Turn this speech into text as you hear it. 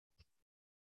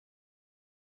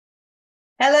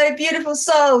Hello, beautiful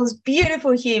souls,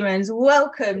 beautiful humans.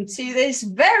 Welcome to this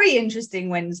very interesting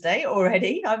Wednesday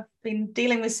already. I've been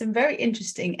dealing with some very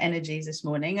interesting energies this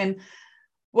morning. And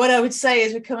what I would say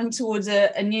is we're coming towards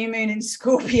a new moon in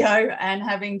Scorpio, and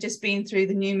having just been through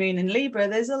the new moon in Libra,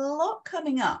 there's a lot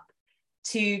coming up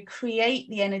to create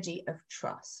the energy of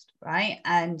trust, right?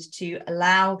 And to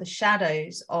allow the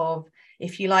shadows of,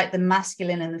 if you like, the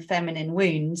masculine and the feminine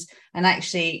wounds. And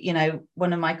actually,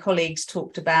 one of my colleagues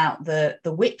talked about the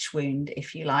witch wound,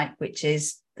 if you like, which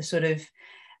is the sort of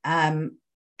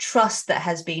trust that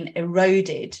has been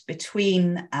eroded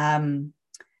between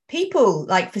people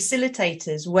like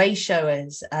facilitators, way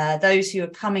showers, those who are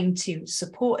coming to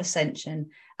support ascension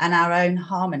and our own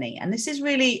harmony. And this is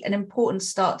really an important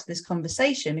start to this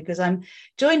conversation, because I'm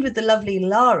joined with the lovely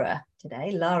Lara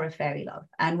today, Lara Fairy Love,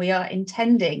 and we are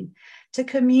intending to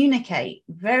communicate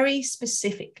very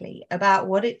specifically about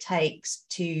what it takes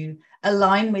to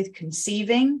align with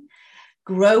conceiving,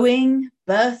 growing,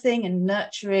 birthing, and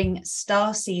nurturing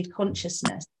starseed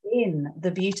consciousness in the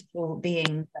beautiful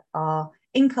beings that are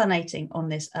incarnating on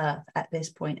this earth at this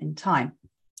point in time.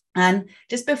 And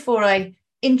just before I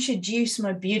introduce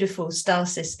my beautiful star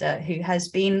sister, who has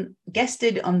been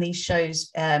guested on these shows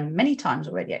many times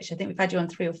already, actually, I think we've had you on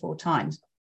 3 or 4 times.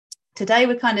 Today,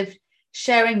 we're kind of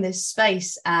sharing this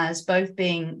space as both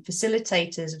being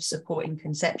facilitators of supporting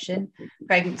conception,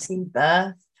 pregnancy,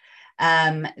 birth,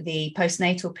 the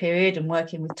postnatal period, and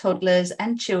working with toddlers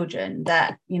and children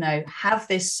that, have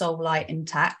this soul light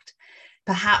intact,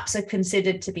 perhaps are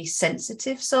considered to be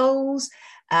sensitive souls.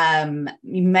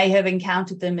 You may have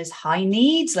encountered them as high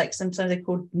needs, like sometimes they're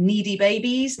called needy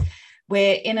babies.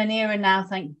 We're in an era now,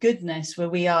 thank goodness, where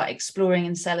we are exploring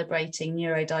and celebrating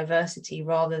neurodiversity,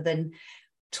 rather than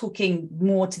talking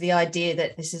more to the idea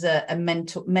that this is a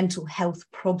mental health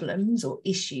problems or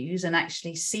issues, and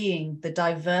actually seeing the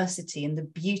diversity and the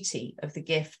beauty of the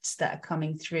gifts that are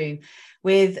coming through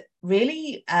with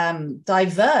really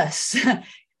diverse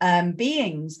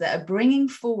beings that are bringing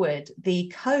forward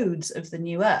the codes of the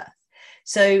new earth.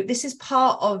 So this is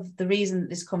part of the reason that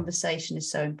this conversation is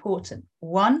so important.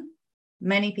 One,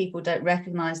 many people don't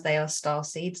recognize they are star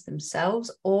seeds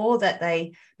themselves, or that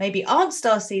they maybe aren't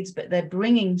star seeds, but they're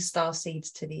bringing star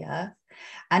seeds to the earth.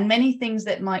 And many things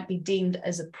that might be deemed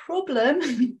as a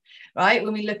problem, right?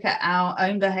 When we look at our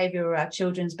own behavior or our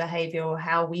children's behavior, or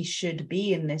how we should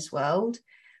be in this world,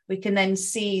 we can then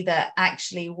see that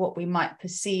actually what we might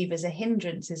perceive as a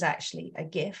hindrance is actually a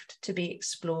gift to be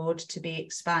explored, to be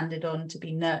expanded on, to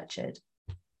be nurtured.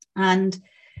 And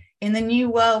in the new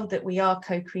world that we are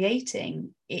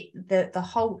co-creating, the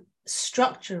whole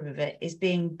structure of it is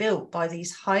being built by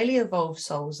these highly evolved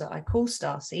souls that I call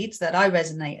starseeds, that I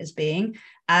resonate as being,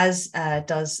 as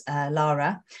does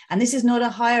Lara. And this is not a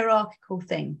hierarchical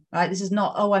thing, right? This is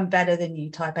not, oh, I'm better than you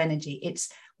type energy.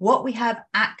 It's what we have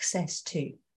access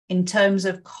to in terms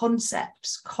of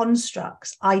concepts,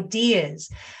 constructs,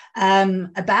 ideas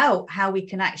about how we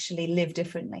can actually live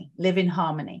differently, live in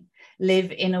harmony,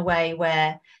 live in a way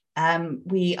where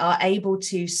we are able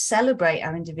to celebrate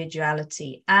our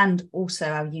individuality and also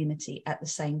our unity at the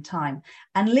same time,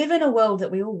 and live in a world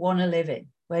that we all want to live in,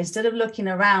 where instead of looking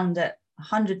around at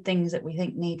 100 things that we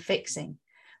think need fixing,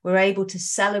 we're able to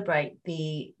celebrate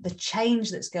the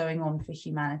change that's going on for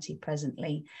humanity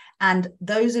presently. And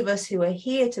those of us who are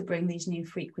here to bring these new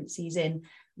frequencies in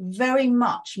very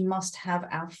much must have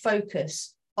our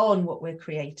focus on what we're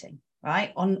creating,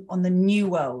 right? On the new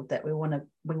world that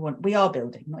we are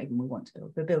building, not even we want to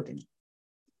build, we're building.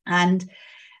 And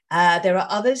there are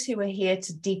others who are here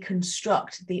to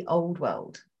deconstruct the old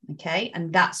world. Okay,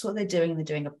 and that's what they're doing. They're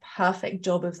doing a perfect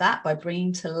job of that by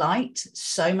bringing to light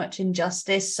so much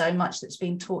injustice, so much that's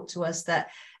been taught to us that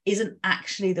isn't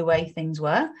actually the way things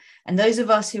were. And those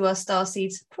of us who are star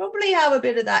seeds probably have a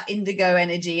bit of that indigo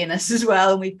energy in us as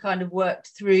well. And we've kind of worked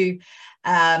through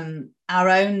our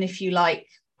own, if you like,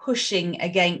 pushing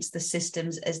against the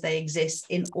systems as they exist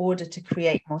in order to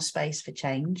create more space for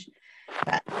change.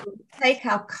 But when we take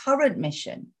our current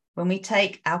mission, when we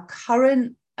take our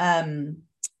current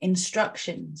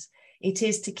instructions, it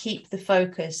is to keep the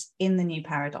focus in the new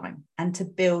paradigm and to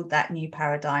build that new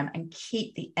paradigm and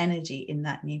keep the energy in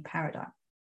that new paradigm.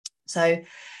 So,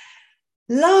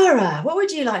 Lara, what would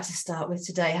you like to start with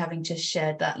today, having just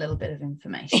shared that little bit of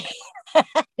information?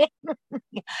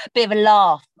 Bit of a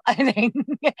laugh, I think.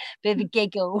 Bit of a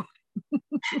giggle.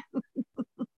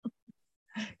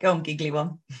 Go on, giggly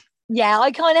one. Yeah,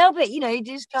 I can't help it,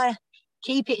 just kind of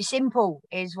keep it simple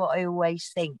is what I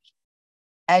always think.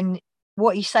 And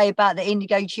what you say about the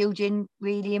indigo children,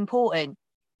 really important.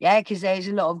 Yeah, because there's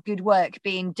a lot of good work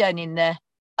being done in the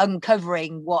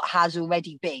uncovering what has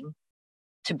already been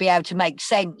to be able to make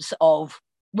sense of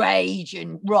rage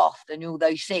and wrath and all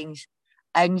those things.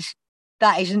 And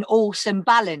that is an awesome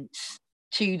balance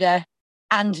to the,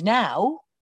 and now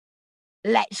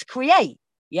let's create.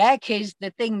 Yeah, because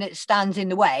the thing that stands in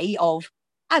the way of,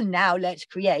 and now let's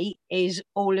create, is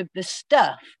all of the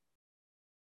stuff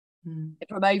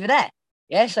from over there.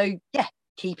 Yeah, so yeah,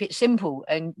 keep it simple.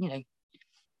 And, you know,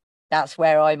 that's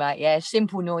where I'm at. Yeah,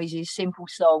 simple noises, simple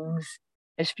songs,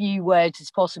 as few words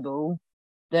as possible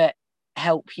that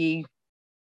help you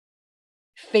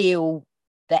feel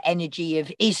the energy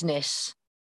of isness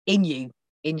in you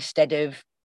instead of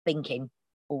thinking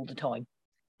all the time.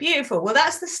 Beautiful. Well,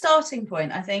 that's the starting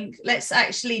point, I think. Let's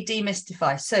actually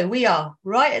demystify. So we are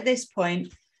right at this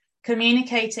point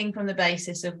communicating from the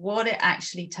basis of what it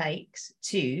actually takes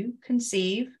to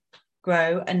conceive,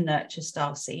 grow, and nurture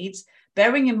star seeds,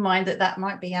 bearing in mind that that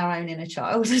might be our own inner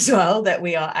child as well, that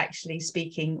we are actually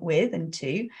speaking with and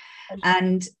to.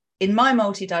 And in my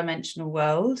multidimensional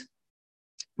world,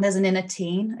 there's an inner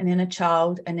teen, an inner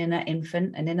child, an inner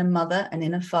infant, an inner mother, an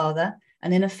inner father,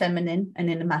 an inner feminine, an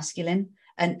inner masculine,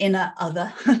 an inner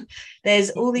other.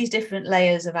 There's all these different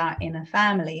layers of our inner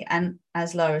family. And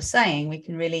as Lara's saying, we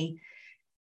can really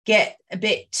get a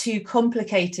bit too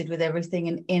complicated with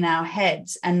everything in our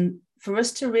heads. And for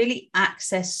us to really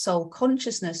access soul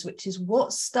consciousness, which is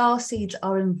what star seeds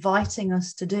are inviting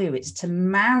us to do, it's to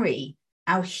marry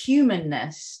our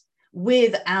humanness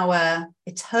with our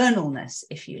eternalness,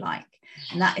 if you like.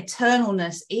 And that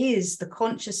eternalness is the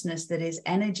consciousness that is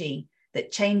energy,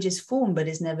 that changes form but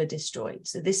is never destroyed.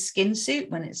 So this skin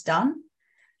suit, when it's done,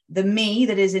 the me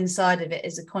that is inside of it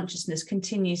as a consciousness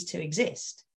continues to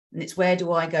exist. And it's, where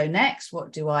do I go next?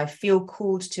 What do I feel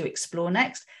called to explore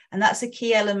next? And that's a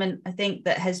key element, I think,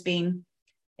 that has been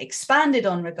expanded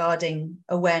on regarding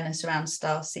awareness around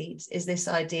star seeds, is this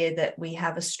idea that we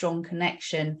have a strong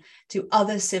connection to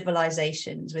other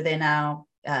civilizations within our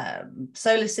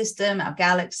solar system, our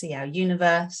galaxy, our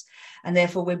universe. And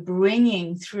therefore we're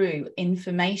bringing through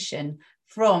information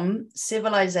from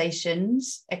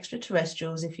civilizations,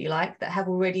 extraterrestrials, if you like, that have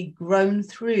already grown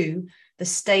through the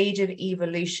stage of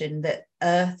evolution that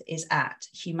Earth is at,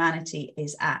 humanity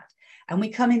is at. And we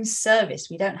come in service.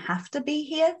 We don't have to be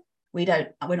here. We're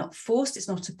not forced. It's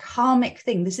not a karmic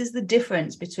thing. This is the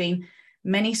difference between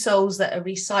many souls that are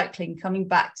recycling, coming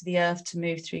back to the earth to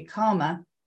move through karma.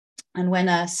 And when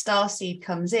a star seed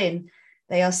comes in,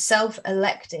 they are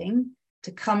self-electing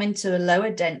to come into a lower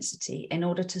density in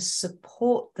order to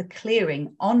support the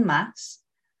clearing en masse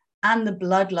and the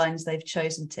bloodlines they've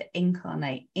chosen to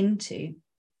incarnate into,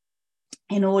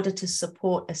 in order to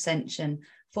support ascension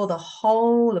for the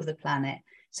whole of the planet,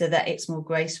 so that it's more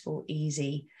graceful,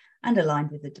 easy, and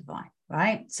aligned with the divine,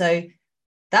 right? So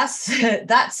that's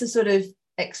a sort of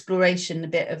exploration, a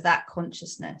bit of that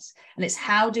consciousness. And it's,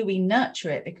 how do we nurture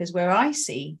it? Because where I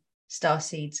see star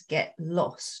seeds get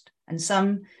lost, and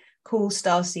some call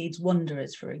star seeds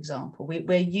wanderers, for example.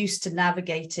 We're used to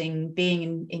navigating,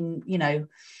 being in you know,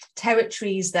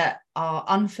 territories that are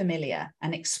unfamiliar,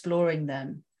 and exploring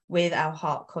them with our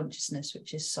heart consciousness,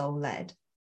 which is soul led.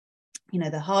 You know,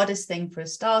 the hardest thing for a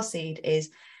star seed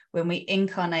is when we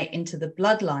incarnate into the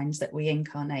bloodlines that we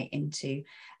incarnate into.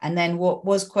 And then what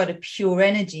was quite a pure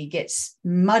energy gets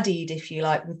muddied, if you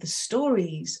like, with the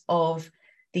stories of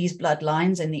these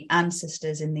bloodlines and the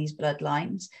ancestors in these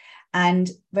bloodlines. And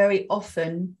very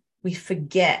often we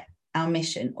forget our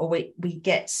mission, or we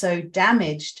get so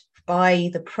damaged by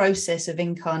the process of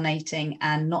incarnating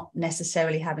and not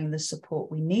necessarily having the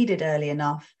support we needed early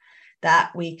enough,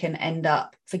 that we can end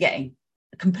up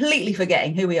completely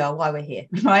forgetting who we are, why we're here,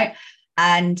 right?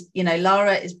 And, you know,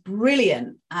 Lara is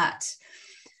brilliant at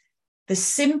the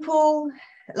simple,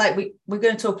 like we're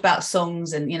going to talk about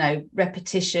songs and, you know,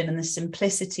 repetition and the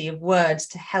simplicity of words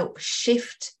to help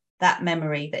shift that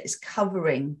memory that is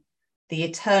covering the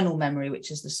eternal memory,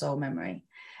 which is the soul memory,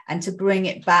 and to bring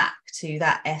it back to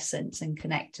that essence and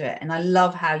connect to it. And I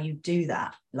love how you do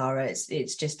that, Lara.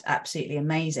 It's just absolutely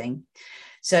amazing.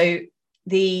 So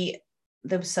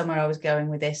there was somewhere I was going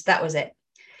with this. That was it.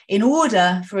 In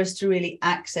order for us to really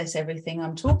access everything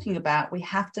I'm talking about, we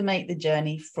have to make the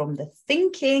journey from the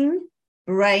thinking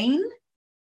brain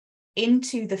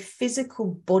into the physical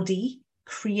body,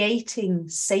 creating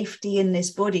safety in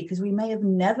this body, because we may have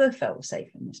never felt safe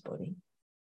in this body,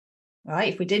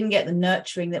 right? If we didn't get the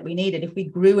nurturing that we needed, if we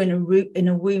grew in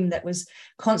a womb that was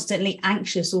constantly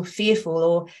anxious or fearful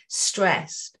or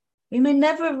stressed, we may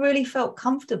never have really felt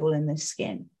comfortable in this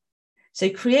skin. So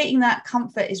creating that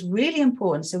comfort is really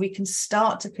important, so we can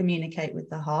start to communicate with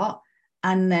the heart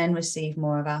and then receive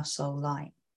more of our soul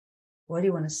light. What do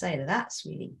you want to say to that,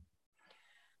 sweetie?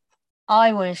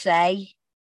 I want to say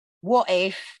What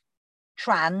if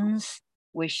trans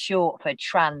was short for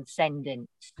transcendence?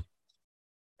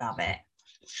 Love it.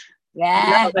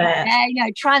 Yeah. Love it. Yeah, you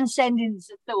know, transcendence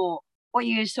of thought. What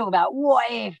you was talking about.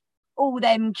 What if all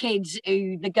them kids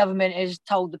who the government has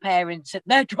told the parents that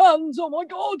they're trans, oh my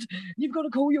God, you've got to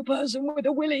call your person with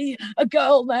a willy a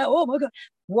girl now, oh my God.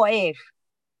 What if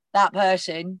that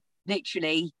person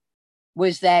literally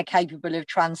was there capable of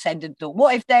transcendent thought?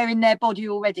 What if they're in their body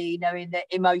already, knowing that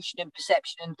emotion and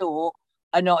perception and thought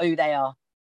are not who they are?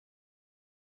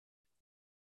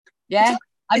 Yeah.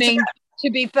 I mean, to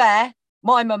be fair,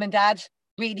 my mum and dad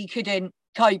really couldn't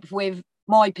cope with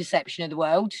my perception of the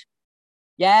world.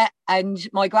 Yeah. And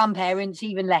my grandparents,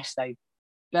 even less so.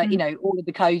 But, you know, all of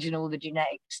the codes and all the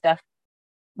genetic stuff,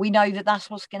 we know that that's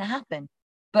what's going to happen.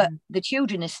 But the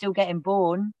children are still getting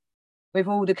born with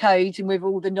all the codes and with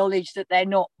all the knowledge that they're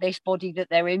not this body that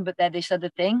they're in, but they're this other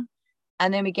thing.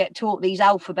 And then we get taught these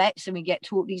alphabets and we get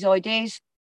taught these ideas.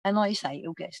 And like you say, it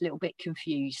all gets a little bit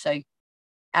confused. So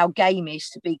our game is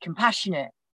to be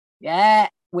compassionate, yeah,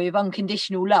 with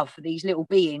unconditional love for these little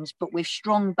beings, but with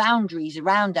strong boundaries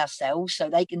around ourselves so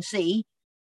they can see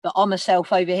that I'm a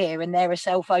self over here and they're a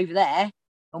self over there,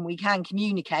 and we can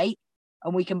communicate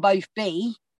and we can both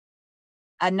be,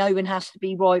 and no one has to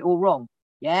be right or wrong.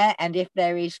 Yeah. And if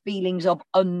there is feelings of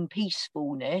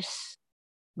unpeacefulness,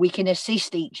 we can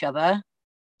assist each other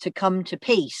to come to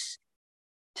peace,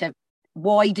 to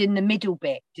widen the middle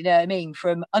bit. Do you know what I mean?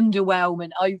 From underwhelm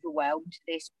and overwhelm to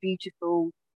this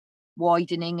beautiful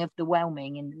widening of the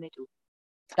whelming in the middle.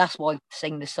 That's why I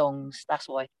sing the songs. That's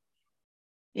why.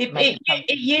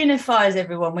 It unifies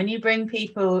everyone. When you bring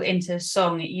people into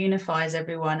song, it unifies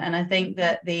everyone. And I think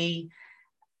that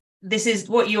this is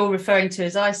what you're referring to,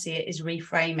 as I see it, is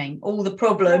reframing. All the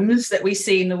problems that we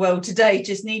see in the world today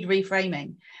just need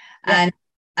reframing. Yeah.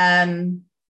 And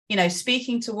you know,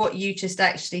 speaking to what you just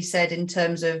actually said in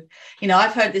terms of, you know,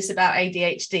 I've heard this about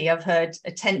ADHD. I've heard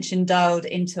attention dialed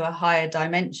into a higher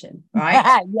dimension,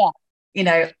 right? Yeah. You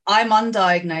know, I'm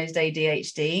undiagnosed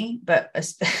ADHD, but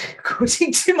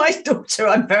according to my daughter,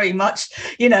 I'm very much,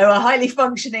 you know, a highly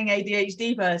functioning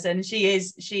ADHD person. She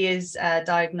is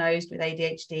diagnosed with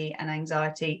ADHD and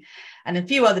anxiety and a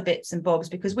few other bits and bobs,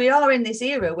 because we are in this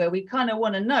era where we kind of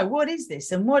want to know, what is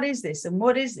this and what is this and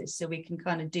what is this, so we can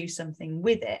kind of do something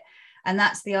with it. And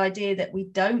that's the idea, that we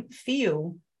don't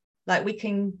feel like we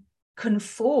can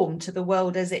conform to the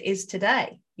world as it is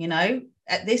today. You know,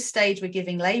 at this stage, we're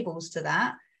giving labels to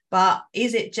that. But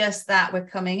is it just that we're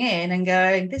coming in and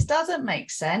going, this doesn't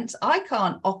make sense? I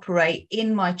can't operate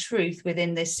in my truth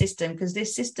within this system because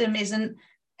this system isn't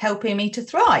helping me to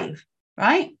thrive,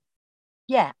 right?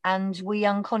 Yeah, and we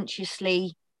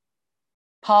unconsciously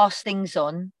pass things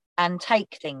on and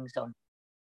take things on.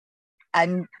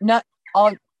 And no,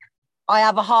 I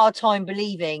have a hard time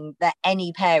believing that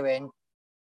any parent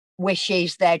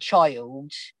wishes their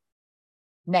child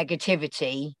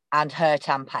negativity and hurt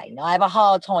and pain. I have a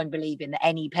hard time believing that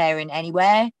any parent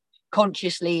anywhere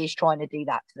consciously is trying to do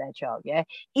that to their child. Yeah,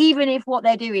 even if what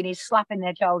they're doing is slapping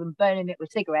their child and burning it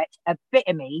with cigarettes, a bit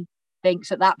of me thinks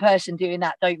that that person doing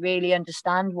that don't really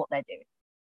understand what they're doing.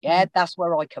 Yeah, that's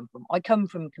where I come from. I come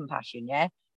from compassion. Yeah,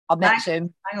 I've met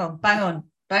some. Bang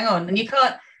on. And you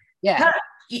can't. Yeah.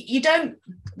 You don't.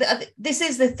 This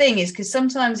is the thing, is because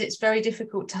sometimes it's very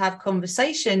difficult to have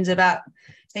conversations about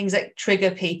things that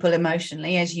trigger people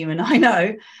emotionally, as you and I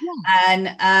know. Yeah.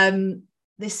 And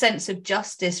this sense of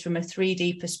justice from a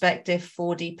 3D perspective,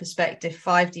 4D perspective,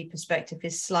 5D perspective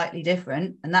is slightly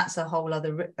different. And that's a whole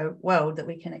other world that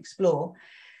we can explore.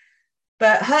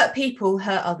 But hurt people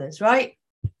hurt others, right?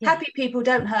 Yeah. Happy people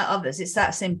don't hurt others. It's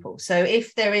that simple. So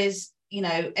if there is, you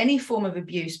know, any form of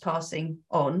abuse passing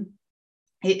on,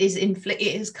 it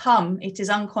is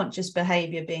unconscious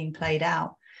behavior being played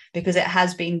out, because it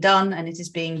has been done and it is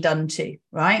being done to,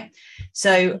 right?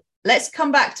 So let's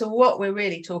come back to what we're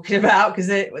really talking about, because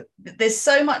there's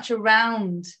so much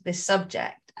around this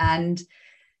subject. And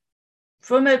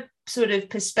from a sort of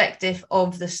perspective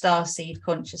of the StarSeed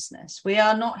consciousness, we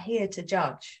are not here to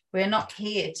judge. We're not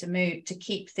here to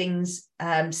keep things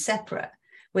separate.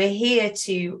 We're here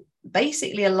to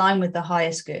basically align with the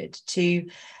highest good, to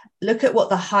look at what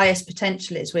the highest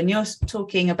potential is. When you're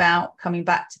talking about coming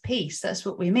back to peace, that's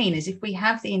what we mean, is if we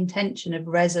have the intention of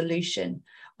resolution,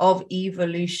 of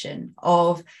evolution,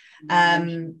 of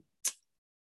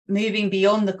moving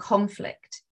beyond the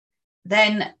conflict,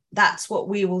 then that's what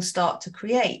we will start to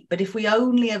create. But if we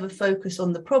only ever focus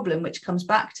on the problem, which comes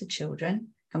back to children,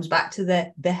 comes back to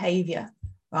their behavior,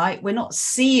 right? We're not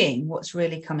seeing what's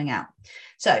really coming out.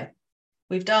 So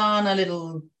we've done a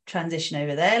little transition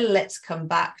over there. Let's come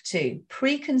back to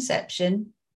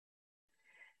preconception,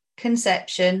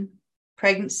 conception,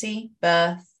 pregnancy,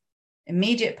 birth,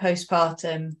 immediate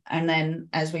postpartum, and then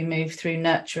as we move through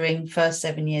nurturing first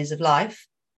 7 years of life,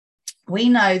 we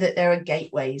know that there are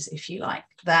gateways, if you like,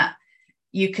 that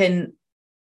you can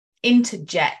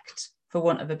interject, for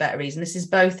want of a better reason. This is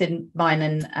both in mine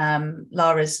and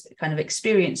Lara's kind of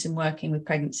experience in working with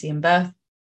pregnancy and birth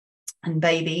and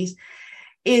babies,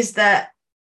 is that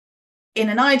in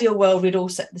an ideal world, we'd all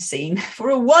set the scene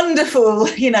for a wonderful,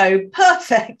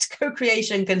 perfect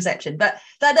co-creation conception, but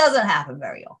that doesn't happen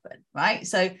very often, right?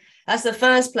 So that's the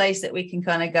first place that we can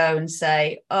kind of go and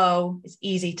say, oh, it's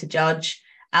easy to judge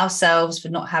ourselves for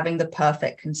not having the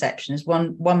perfect conception. Is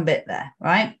one bit there,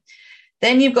 right?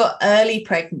 Then you've got early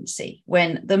pregnancy,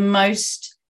 when the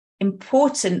most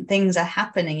important things are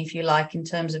happening, if you like, in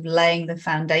terms of laying the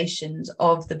foundations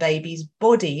of the baby's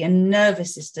body and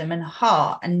nervous system and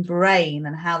heart and brain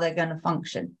and how they're going to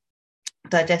function,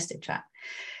 digestive tract.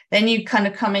 Then you kind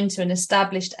of come into an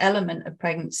established element of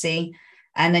pregnancy,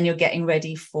 and then you're getting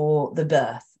ready for the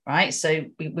birth, right? So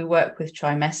we work with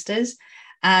trimesters,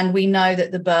 and we know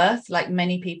that the birth, like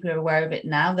many people are aware of it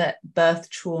now, that birth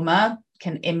trauma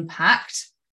can impact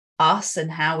us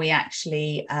and how we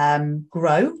actually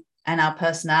grow, and our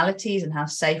personalities and how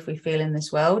safe we feel in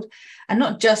this world. And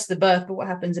not just the birth, but what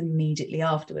happens immediately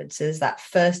afterwards. So there's that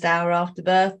first hour after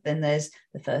birth, then there's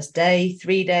the first day,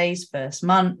 3 days, first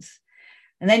month.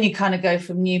 And then you kind of go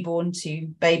from newborn to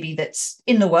baby that's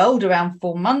in the world around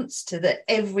 4 months, to that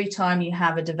every time you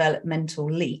have a developmental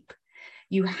leap,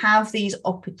 you have these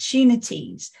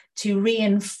opportunities to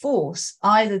reinforce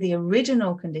either the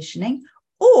original conditioning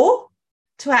or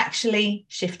to actually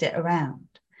shift it around.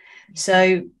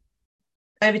 So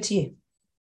over to you.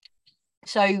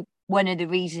 So one of the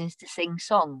reasons to sing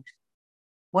songs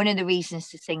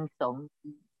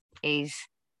is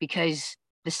because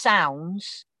the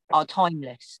sounds are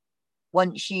timeless.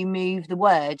 Once you move the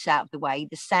words out of the way,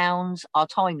 the sounds are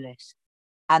timeless.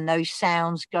 And those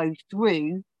sounds go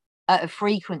through at a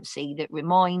frequency that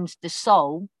reminds the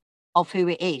soul of who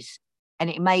it is. And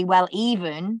it may well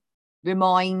even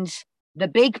remind the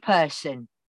big person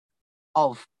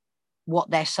of what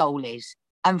their soul is.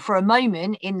 And for a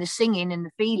moment, in the singing and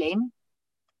the feeling,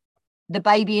 the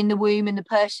baby in the womb and the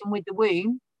person with the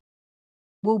womb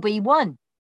will be one.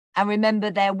 And remember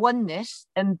their oneness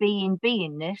and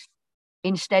beingness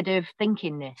instead of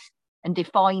thinkingness, and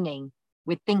defining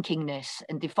with thinkingness,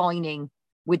 and defining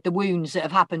with the wounds that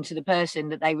have happened to the person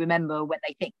that they remember when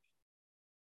they think.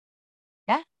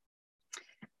 Yeah?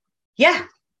 Yeah.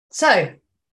 So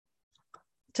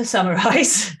to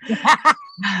summarize,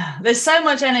 there's so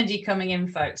much energy coming in,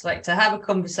 folks. Like, to have a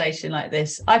conversation like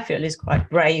this, I feel is quite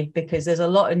brave, because there's a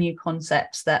lot of new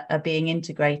concepts that are being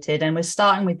integrated, and we're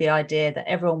starting with the idea that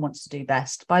everyone wants to do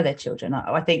best by their children.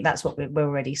 I think that's what we're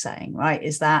already saying, right?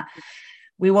 Is that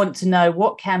we want to know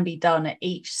what can be done at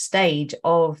each stage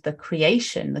of the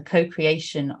creation, the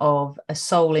co-creation of a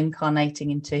soul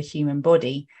incarnating into a human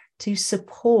body, to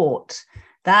support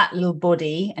that little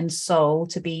body and soul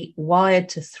to be wired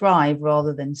to thrive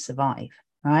rather than survive,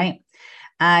 right?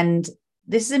 And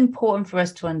this is important for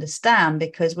us to understand,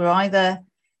 because we're either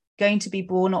going to be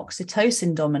born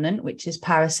oxytocin dominant, which is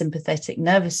parasympathetic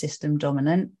nervous system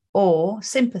dominant, or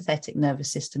sympathetic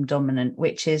nervous system dominant,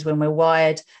 which is when we're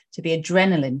wired to be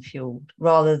adrenaline fueled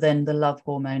rather than the love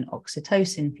hormone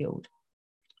oxytocin fueled.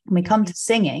 When we come to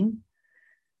singing,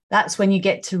 that's when you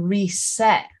get to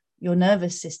reset your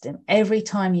nervous system every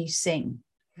time you sing.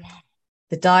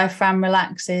 The diaphragm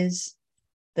relaxes,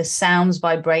 the sounds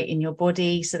vibrate in your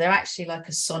body. So they're actually like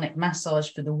a sonic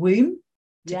massage for the womb,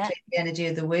 to clear the energy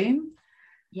of the womb.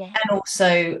 And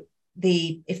also,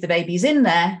 if the baby's in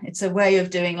there, it's a way of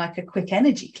doing like a quick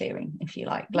energy clearing, if you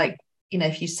like,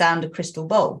 if you sound a crystal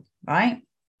bowl, right?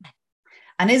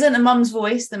 And isn't a mum's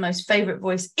voice the most favorite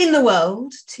voice in the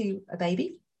world to a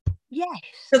baby? Yes.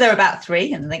 So they're about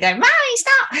 3, and they go, "Mommy,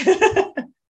 stop!"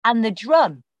 And the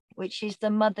drum, which is the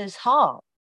mother's heart.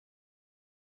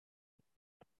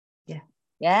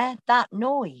 Yeah, that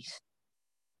noise.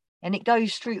 And it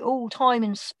goes through all time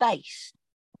and space.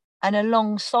 And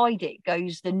alongside it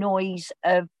goes the noise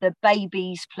of the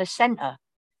baby's placenta,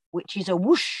 which is a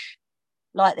whoosh,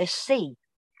 like the sea,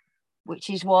 which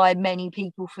is why many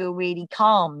people feel really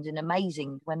calmed and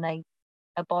amazing when they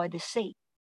are by the sea.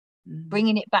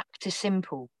 Bringing it back to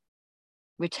simple,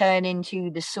 returning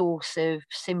to the source of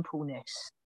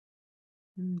simpleness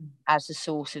as the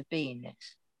source of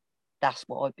beingness. That's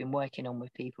what I've been working on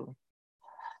with people.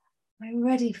 I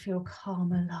already feel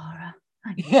calmer, Lara.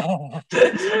 We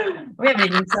haven't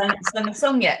even sung a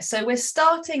song yet. So we're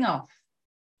starting off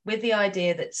with the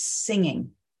idea that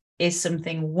singing is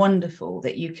something wonderful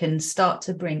that you can start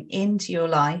to bring into your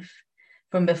life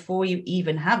from before you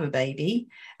even have a baby.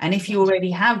 And if you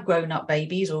already have grown-up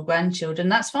babies or grandchildren,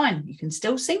 that's fine. You can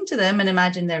still sing to them and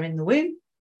imagine they're in the womb,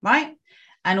 right?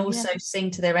 And also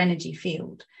sing to their energy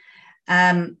field.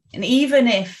 And even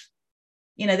if,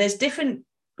 you know, there's different,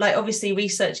 like obviously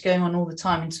research going on all the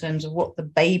time in terms of what the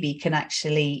baby can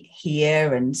actually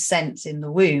hear and sense in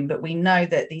the womb. But we know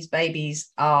that these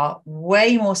babies are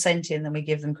way more sentient than we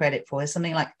give them credit for. There's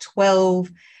something like 12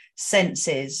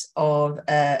 senses of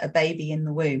a baby in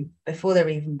the womb before they're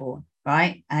even born,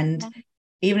 right? And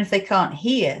even if they can't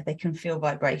hear, they can feel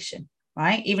vibration,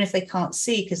 right? Even if they can't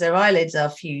see because their eyelids are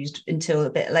fused until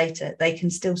a bit later, they can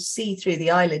still see through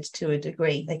the eyelids to a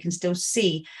degree. They can still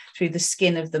see through the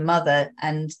skin of the mother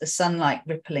and the sunlight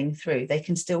rippling through. They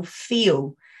can still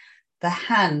feel the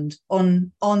hand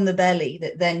on the belly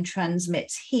that then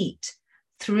transmits heat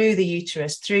through the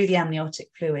uterus, through the amniotic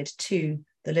fluid to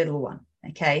the little one.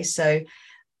 Okay, so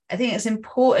I think it's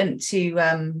important to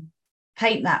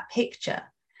paint that picture,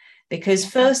 because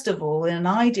first of all, in an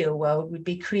ideal world, we'd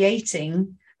be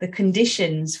creating the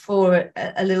conditions for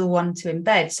a little one to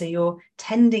embed. So you're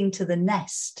tending to the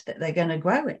nest that they're going to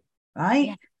grow in, right?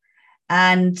 Yeah.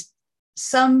 And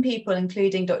some people,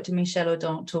 including Dr. Michel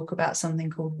Audin, talk about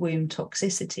something called womb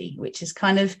toxicity, which is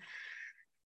kind of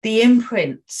the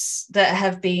imprints that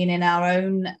have been in our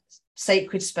own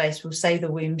sacred space, we'll say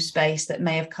the womb space, that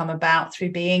may have come about through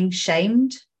being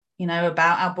shamed, you know,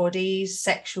 about our bodies,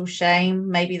 sexual shame.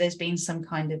 Maybe there's been some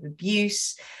kind of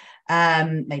abuse,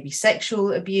 maybe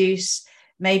sexual abuse.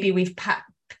 Maybe we've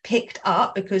picked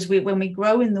up, because when we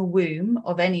grow in the womb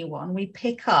of anyone, we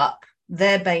pick up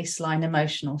their baseline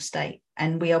emotional state,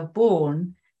 and we are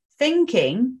born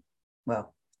thinking,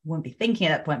 well, we won't be thinking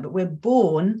at that point, but we're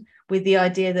born with the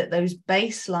idea that those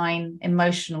baseline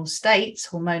emotional states,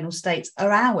 hormonal states,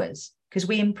 are ours because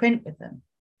we imprint with them.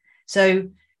 So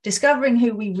discovering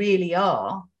who we really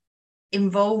are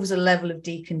involves a level of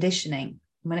deconditioning.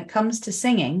 When it comes to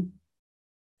singing,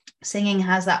 singing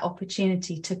has that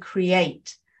opportunity to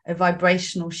create a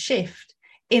vibrational shift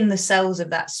in the cells of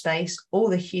that space or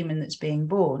the human that's being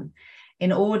born,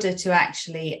 in order to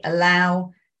actually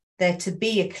allow there to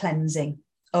be a cleansing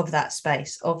of that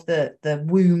space, of the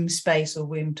womb space or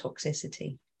womb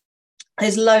toxicity.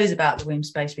 There's loads about the womb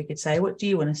space we could say. What do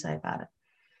you want to say about it?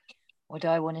 What do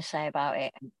I want to say about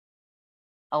it?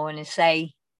 I want to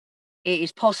say it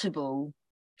is possible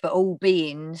for all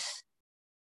beings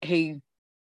who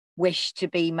wish to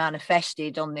be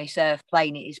manifested on this earth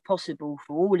plane. It is possible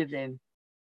for all of them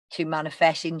to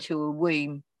manifest into a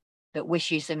womb that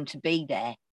wishes them to be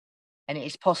there. And it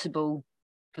is possible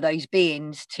for those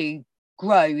beings to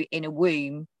grow in a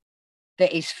womb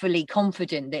that is fully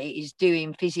confident that it is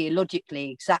doing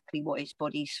physiologically exactly what its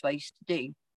body's supposed to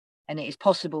do. And it is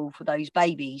possible for those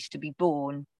babies to be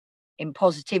born in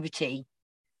positivity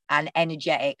and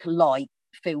energetic light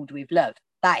filled with love.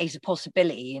 That is a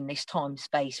possibility in this time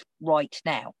space right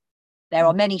now. There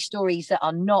are many stories that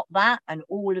are not that, and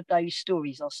all of those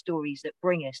stories are stories that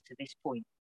bring us to this point,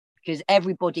 because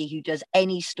everybody who does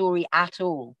any story at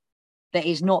all that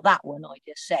is not that one I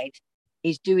just said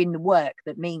is doing the work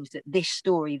that means that this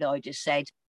story that I just said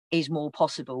is more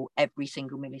possible every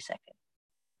single millisecond.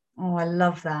 Oh, I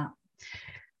love that.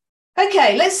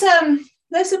 Okay,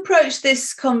 let's approach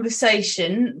this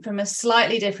conversation from a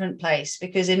slightly different place,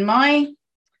 because in my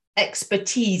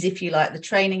expertise, if you like, the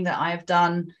training that I've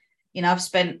done, you know, I've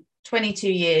spent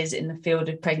 22 years in the field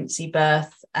of pregnancy,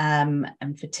 birth, and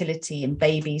fertility and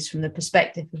babies from the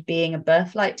perspective of being a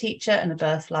birthlight teacher and a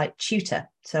birthlight tutor.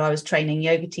 So I was training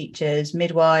yoga teachers,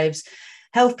 midwives,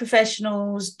 health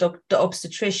professionals,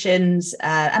 obstetricians,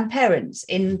 and parents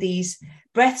in these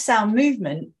breath sound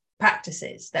movement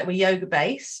practices that were yoga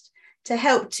based to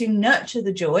help to nurture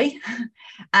the joy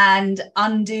and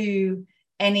undo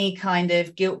any kind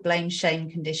of guilt, blame, shame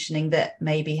conditioning that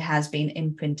maybe has been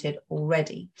imprinted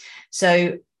already.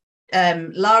 So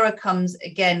Lara comes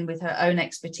again with her own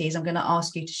expertise. I'm going to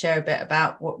ask you to share a bit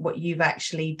about what you've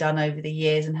actually done over the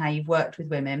years and how you've worked with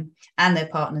women and their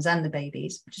partners and the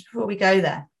babies. Just before we go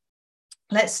there,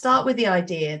 let's start with the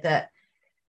idea that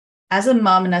as a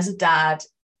mum and as a dad,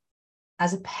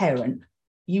 as a parent,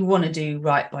 you want to do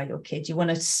right by your kids. You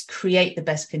want to create the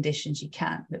best conditions you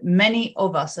can. But many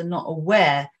of us are not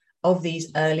aware of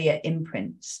these earlier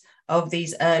imprints, of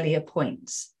these earlier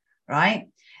points, right?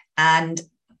 And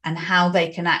how they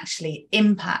can actually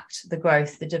impact the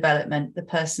growth, the development, the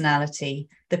personality,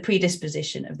 the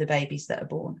predisposition of the babies that are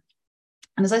born.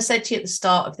 And as I said to you at the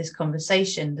start of this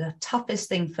conversation, the toughest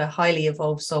thing for highly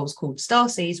evolved souls called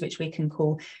StarSeeds, which we can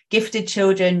call gifted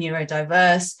children,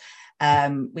 neurodiverse,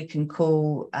 We can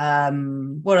call,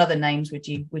 what other names would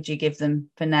you give them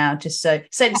for now? Just so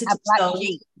sensitive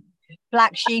souls.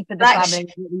 Black sheep of the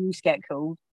family, what we used to get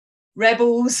called.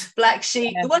 Rebels, black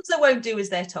sheep, the ones that won't do as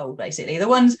they're told, basically. The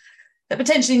ones that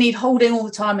potentially need holding all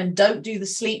the time and don't do the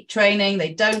sleep training.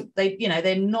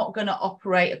 They're not going to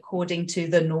operate according to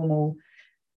the normal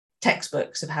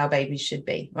textbooks of how babies should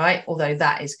be, right? Although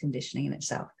that is conditioning in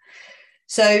itself.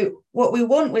 So what we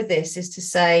want with this is to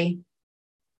say,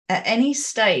 at any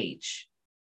stage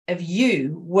of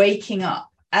you waking up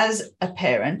as a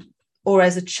parent or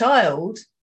as a child,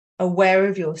 aware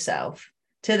of yourself,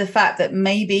 to the fact that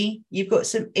maybe you've got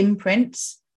some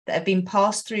imprints that have been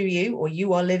passed through you or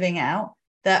you are living out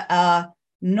that are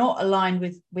not aligned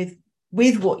with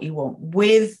what you want,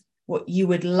 with what you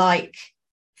would like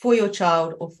for your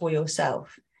child or for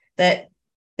yourself, that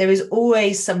there is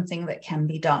always something that can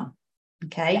be done.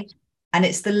 Okay. Yeah. And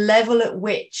it's the level at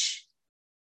which,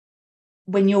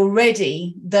 when you're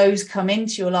ready, those come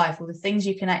into your life, or the things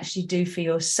you can actually do for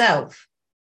yourself,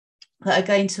 that are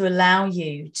going to allow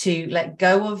you to let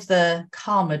go of the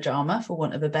karma drama, for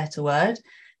want of a better word,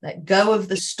 let go of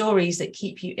the stories that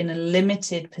keep you in a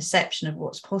limited perception of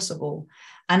what's possible,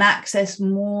 and access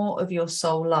more of your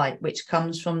soul light, which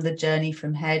comes from the journey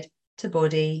from head to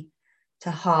body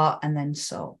to heart and then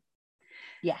soul.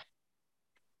 Yeah.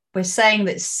 We're saying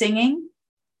that singing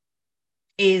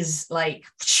is like,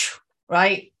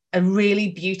 right, a really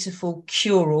beautiful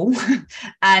cure-all.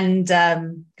 And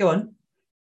go on.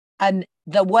 And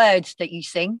the words that you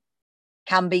sing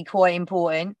can be quite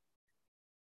important.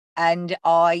 And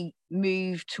I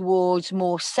move towards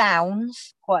more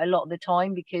sounds quite a lot of the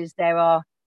time, because there are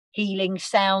healing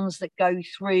sounds that go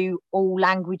through all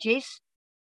languages,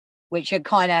 which are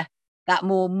kind of that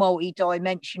more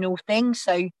multi-dimensional thing.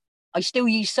 So I still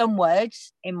use some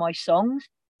words in my songs,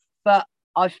 but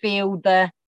I feel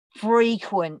the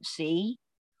frequency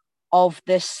of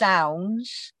the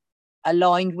sounds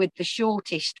aligned with the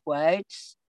shortest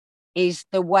words is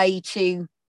the way to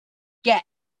get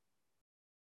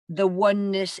the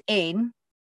oneness in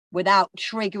without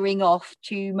triggering off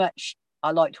too much.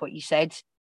 I liked what you said.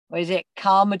 What is it?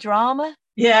 Karma drama?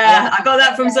 Yeah, I got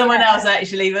that from someone else,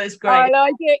 actually, but it's great. I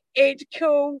like it. It's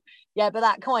cool. Yeah, but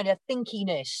that kind of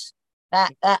thinkiness,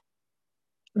 that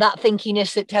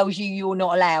thinkiness that tells you you're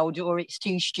not allowed, or it's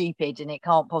too stupid and it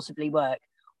can't possibly work.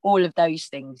 All of those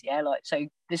things, yeah. Like, so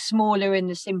the smaller and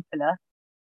the simpler,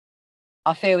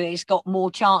 I feel it's got more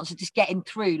chance of just getting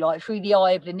through, like through the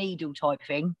eye of the needle type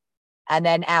thing, and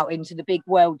then out into the big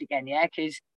world again, yeah.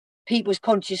 Because people's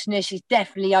consciousness is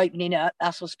definitely opening up.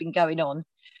 That's what's been going on.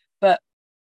 But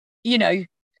you know,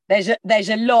 there's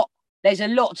a lot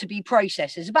to be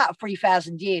processed. There's about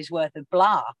 3,000 years worth of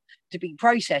blah to be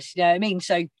processed. You know what I mean?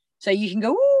 So you can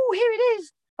go, oh, here it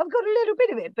is. I've got a little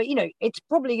bit of it, but you know, it's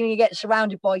probably going to get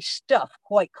surrounded by stuff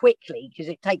quite quickly,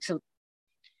 because it takes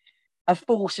a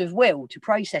force of will to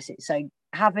process it. So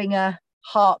having a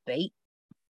heartbeat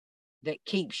that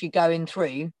keeps you going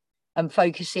through and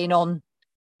focusing on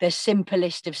the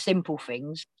simplest of simple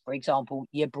things, for example,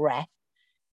 your breath.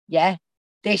 Yeah,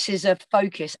 this is a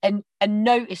focus, and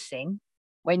noticing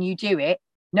when you do it,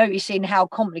 noticing how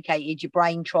complicated your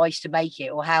brain tries to make it,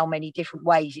 or how many different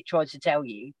ways it tries to tell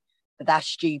you that that's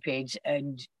stupid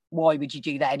and why would you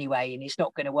do that anyway, and it's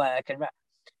not going to work. And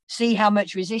see how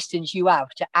much resistance you have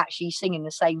to actually singing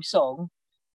the same song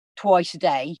twice a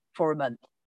day for a month.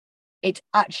 It's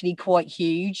actually quite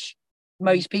huge.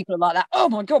 Most people are like that. Oh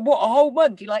my God, what, a whole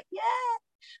month? You're like, yeah.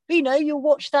 But, you know, you'll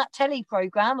watch that telly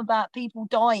program about people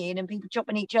dying and people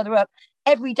chopping each other up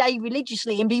every day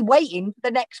religiously and be waiting for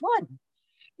the next one.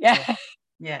 Yeah.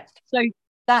 Yeah. So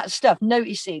that stuff,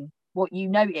 noticing what you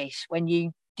notice when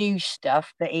you do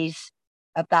stuff that is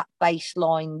of that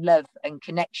baseline love and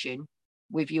connection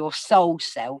with your soul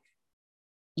self,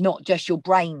 not just your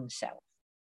brain self.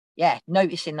 Yeah,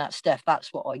 noticing that stuff,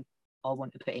 that's what I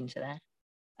want to put into there.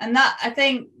 And that, I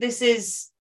think this is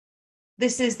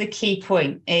the key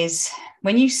point, is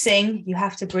when you sing, you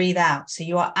have to breathe out. So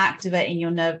you are activating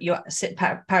your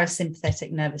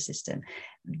parasympathetic nervous system.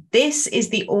 This is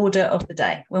the order of the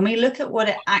day. When we look at what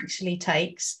it actually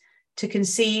takes to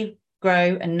conceive,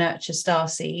 grow and nurture star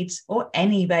seeds, or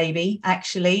any baby,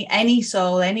 actually, any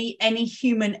soul, any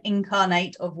human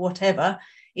incarnate of whatever,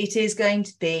 it is going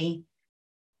to be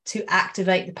to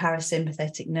activate the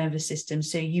parasympathetic nervous system.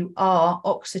 So you are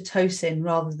oxytocin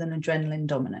rather than adrenaline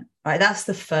dominant, right? That's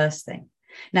the first thing.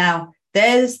 Now,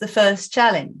 there's the first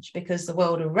challenge, because the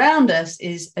world around us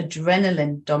is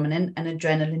adrenaline dominant and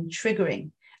adrenaline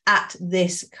triggering at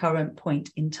this current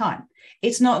point in time.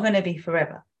 It's not going to be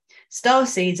forever.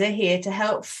 StarSeeds are here to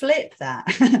help flip that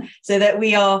so that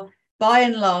we are by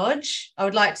and large, I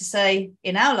would like to say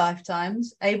in our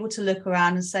lifetimes, able to look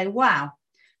around and say, wow,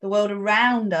 the world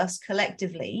around us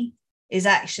collectively is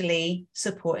actually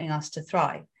supporting us to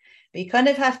thrive. But you kind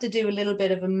of have to do a little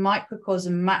bit of a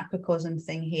microcosm, macrocosm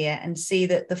thing here and see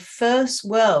that the first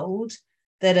world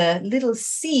that a little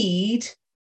seed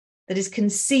that is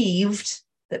conceived,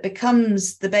 that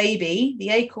becomes the baby, the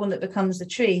acorn that becomes the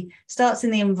tree, starts in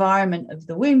the environment of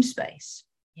the womb space,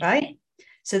 right?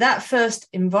 So that first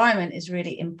environment is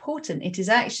really important. It is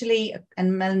actually,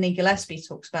 and Melanie Gillespie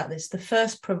talks about this, the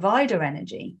first provider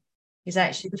energy is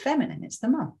actually the feminine, it's the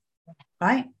mum,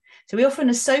 right? So we often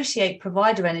associate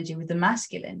provider energy with the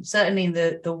masculine. Certainly in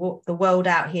the world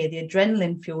out here, the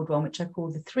adrenaline-fueled one, which I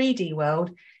call the 3D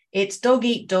world, it's dog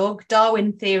eat dog.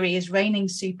 Darwin theory is reigning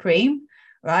supreme,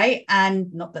 right?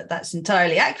 And not that that's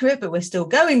entirely accurate, but we're still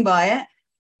going by it.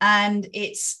 And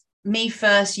it's me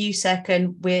first, you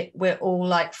second. We're all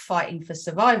like fighting for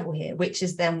survival here, which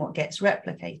is then what gets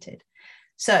replicated.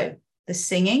 So the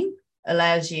singing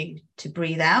allows you to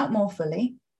breathe out more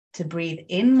fully, to breathe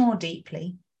in more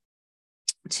deeply,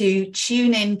 to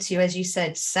tune into, as you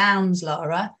said, sounds,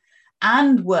 Lara,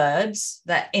 and words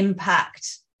that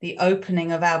impact the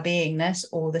opening of our beingness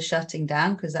or the shutting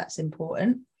down, because that's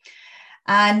important.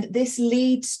 And this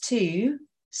leads to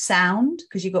sound,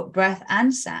 because you've got breath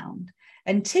and sound.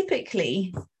 And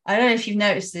typically, I don't know if you've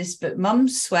noticed this, but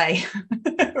mums sway,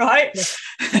 right?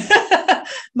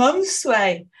 Mums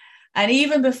sway. And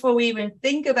even before we even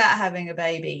think about having a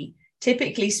baby,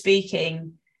 typically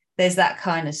speaking, there's that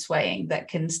kind of swaying that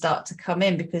can start to come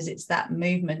in because it's that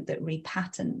movement that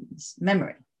repatterns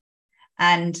memory.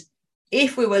 And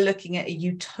if we were looking at a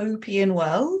utopian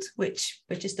world, which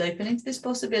we're just opening to this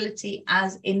possibility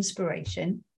as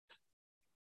inspiration,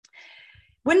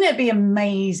 wouldn't it be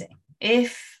amazing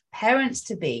if parents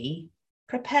to be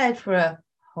prepared for a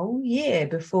whole year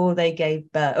before they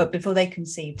gave birth, or before they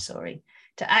conceived,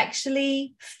 to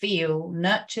actually feel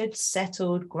nurtured,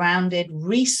 settled, grounded,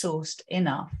 resourced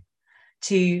enough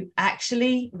to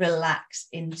actually relax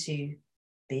into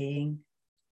being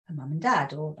a mum and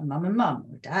dad, or a mum and mum,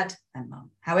 or dad and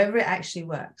mum, however it actually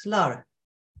works. Lara?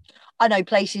 I know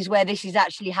places where this is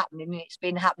actually happening, and it's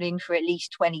been happening for at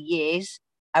least 20 years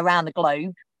around the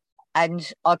globe.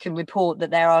 And I can report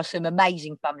that there are some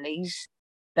amazing families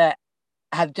that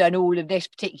have done all of this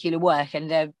particular work,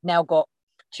 and they've now got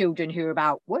children who are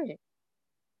about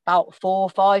 4,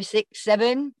 5, 6,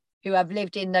 7, who have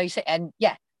lived in those. And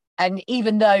yeah, and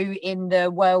even though in the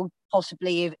world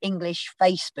possibly of English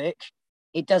Facebook,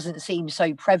 it doesn't seem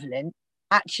so prevalent,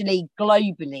 actually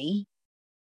globally,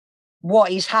 what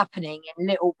is happening in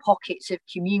little pockets of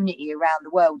community around the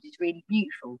world is really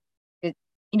beautiful.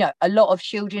 You know, a lot of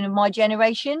children of my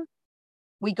generation,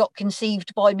 we got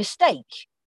conceived by mistake.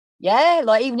 Yeah,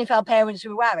 like even if our parents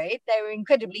were married, they were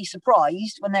incredibly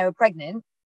surprised when they were pregnant.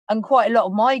 And quite a lot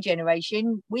of my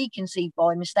generation, we conceived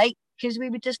by mistake because we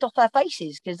were just off our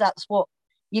faces, because that's what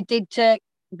you did to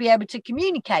be able to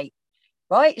communicate,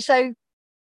 right? So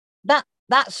that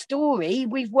story,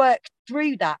 we've worked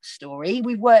through that story.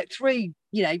 We've worked through,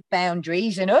 you know,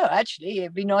 boundaries, and actually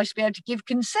it'd be nice to be able to give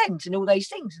consent and all those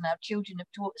things, and our children have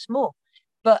taught us more.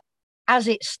 But as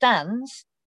it stands,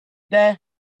 the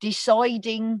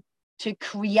deciding to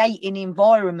create an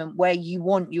environment where you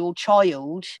want your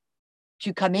child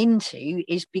to come into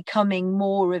is becoming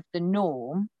more of the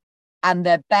norm, and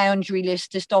the boundaryless,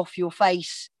 just off your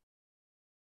face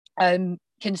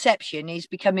conception is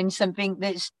becoming something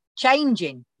that's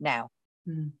changing now.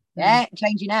 Yeah,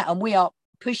 changing out, and we are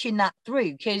pushing that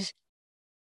through, because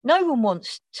no one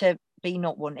wants to be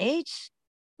not wanted.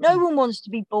 No one wants to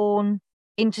be born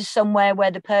into somewhere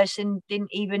where the person didn't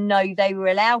even know they were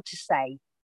allowed to say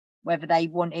whether they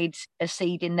wanted a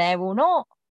seed in there or not.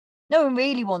 No one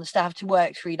really wants to have to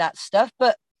work through that stuff,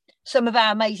 but some of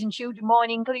our amazing children,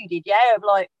 mine included, have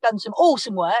like done some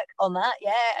awesome work on that,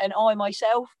 and I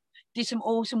myself did some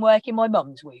awesome work in my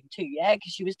mum's womb too,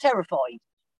 because she was terrified,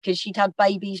 because she'd had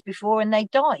babies before and they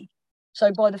died.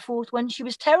 So by the fourth one, she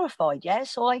was terrified,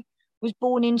 so I was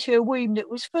born into a womb that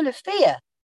was full of fear,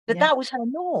 that was her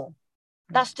norm.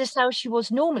 That's just how she was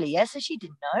normally, so she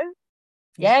didn't know.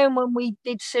 And when we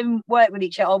did some work with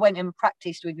each other, I went and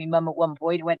practiced with my mum at one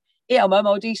point. I went, mum,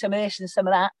 I'll do some of this and some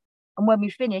of that. And when we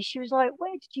finished, she was like,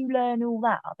 where did you learn all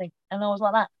that? I think. And I was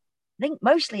like that. I think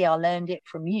mostly I learned it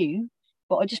from you,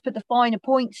 but I just put the finer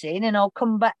points in, and I'll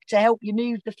come back to help you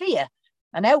move the fear,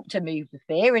 and help to move the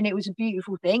fear. And it was a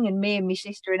beautiful thing. And me and my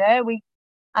sister and her, we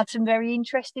had some very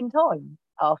interesting time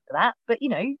after that. But,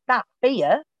 that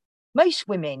fear, most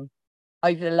women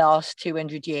over the last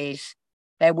 200 years,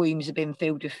 their wombs have been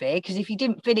filled with fear, because if you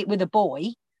didn't fill it with a boy,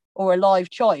 or a live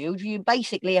child, you're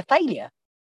basically a failure.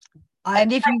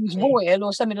 And if you was royal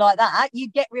or something like that,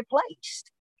 you'd get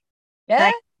replaced.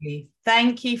 Yeah.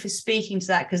 Thank you for speaking to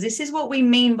that, because this is what we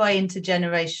mean by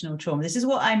intergenerational trauma. This is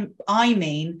what I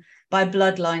mean by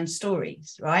bloodline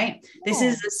stories, right? Yeah. This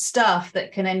is the stuff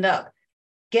that can end up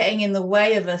getting in the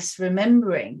way of us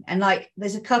remembering. And like,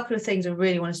 there's a couple of things I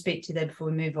really want to speak to there before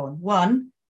we move on.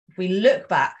 One, if we look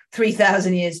back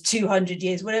 3,000 years, 200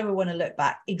 years, whatever we want to look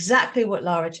back, exactly what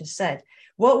Lara just said.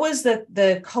 What was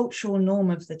the cultural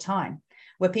norm of the time?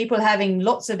 Were people having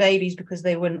lots of babies because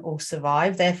they wouldn't all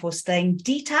survive, therefore staying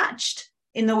detached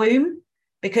in the womb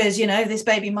because, you know, this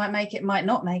baby might make it, might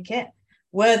not make it?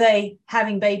 Were they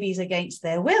having babies against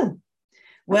their will?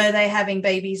 Were they having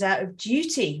babies out of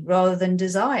duty rather than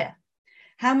desire?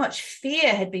 How much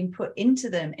fear had been put into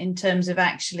them in terms of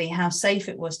actually how safe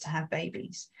it was to have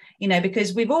babies? You know,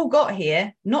 because we've all got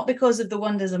here, not because of the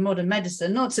wonders of modern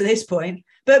medicine, not to this point,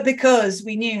 but because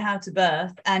we knew how to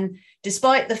birth. And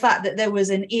despite the fact that there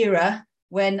was an era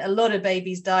when a lot of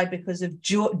babies died because of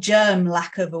germ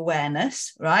lack of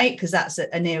awareness, right? Because that's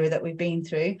an era that we've been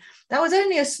through. That was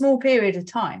only a small period of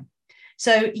time.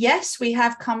 So yes, we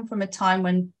have come from a time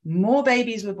when more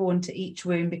babies were born to each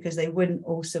womb because they wouldn't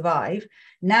all survive.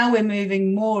 Now we're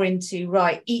moving more into,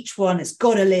 right, each one, it's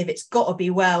got to live, it's got to be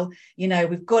well, you know,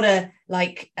 we've got to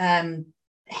like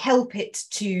help it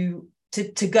to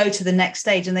go to the next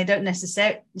stage. And they don't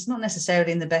necessarily, it's not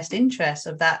necessarily in the best interest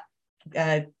of that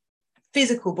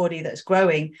physical body that's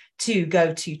growing to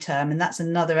go to term. And that's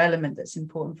another element that's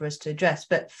important for us to address.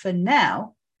 But for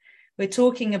now, we're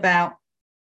talking about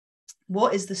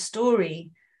what is the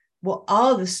story? What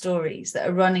are the stories that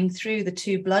are running through the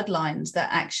two bloodlines that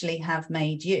actually have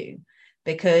made you,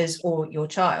 because, or your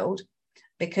child?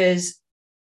 Because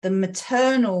the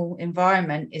maternal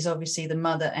environment is obviously the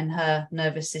mother and her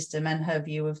nervous system and her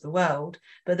view of the world.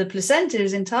 But the placenta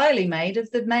is entirely made of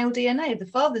the male DNA, the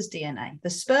father's DNA, the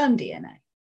sperm DNA.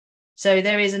 So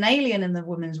there is an alien in the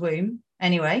woman's womb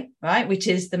anyway, right, which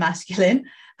is the masculine.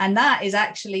 And that is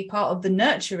actually part of the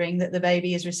nurturing that the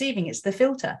baby is receiving. It's the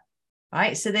filter,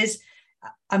 right? So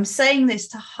I'm saying this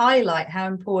to highlight how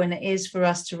important it is for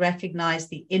us to recognize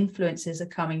the influences are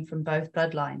coming from both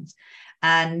bloodlines.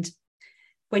 And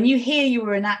when you hear you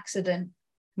were an accident,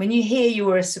 when you hear you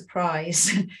were a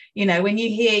surprise, you know, when you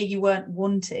hear you weren't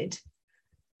wanted,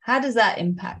 how does that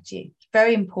impact you? It's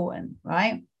very important,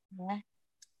 right? Yeah.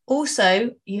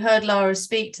 Also, you heard Lara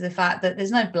speak to the fact that there's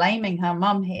no blaming her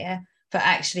mum here for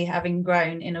actually having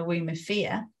grown in a womb of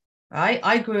fear, right?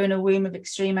 I grew in a womb of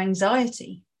extreme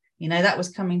anxiety. You know, that was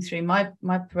coming through my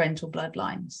parental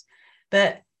bloodlines.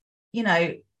 But, you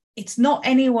know, it's not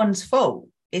anyone's fault.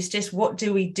 It's just, what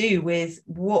do we do with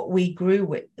what we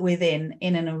grew within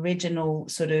in an original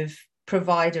sort of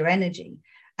provider energy?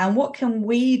 And what can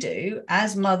we do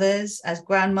as mothers, as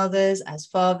grandmothers, as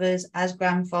fathers, as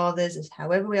grandfathers, as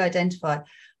however we identify,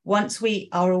 once we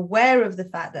are aware of the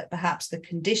fact that perhaps the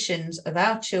conditions of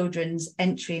our children's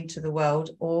entry into the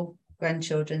world, or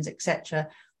grandchildren's, etc.,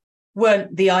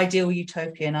 weren't the ideal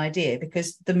utopian idea,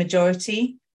 because the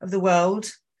majority of the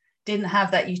world didn't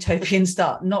have that utopian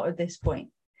start, not at this point,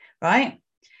 right?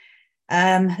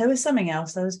 There was something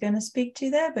else I was going to speak to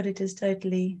there, but it has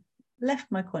totally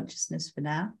left my consciousness for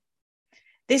now.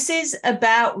 This is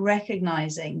about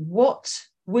recognizing what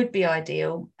would be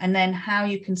ideal, and then how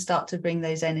you can start to bring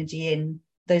those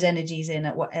energies in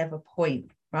at whatever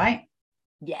point, right?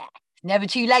 Yeah, never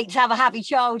too late to have a happy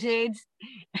childhood.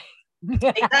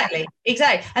 exactly.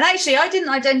 And actually, I didn't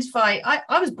identify,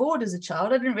 I was bored as a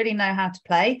child. I didn't really know how to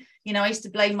play. You know, I used to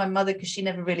blame my mother because she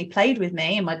never really played with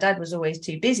me, and my dad was always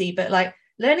too busy. But like,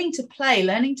 learning to play,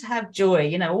 learning to have joy,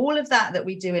 you know, all of that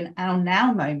we do in our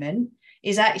now moment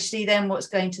is actually then what's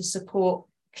going to support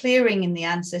clearing in the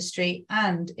ancestry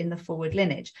and in the forward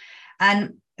lineage.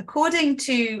 And according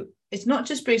to, it's not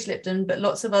just Bruce Lipton, but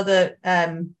lots of other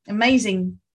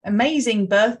amazing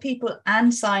birth people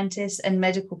and scientists and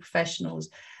medical professionals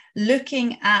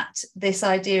looking at this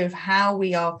idea of how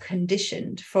we are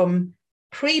conditioned from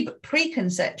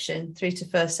preconception through to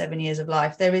first 7 years of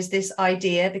life. There is this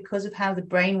idea, because of how the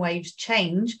brain waves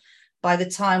change by the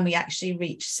time we actually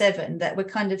reach 7, that we're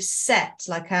kind of set,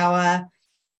 like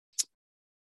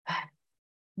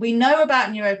we know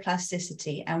about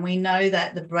neuroplasticity, and we know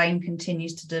that the brain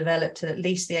continues to develop to at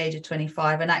least the age of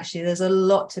 25. And actually, there's a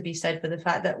lot to be said for the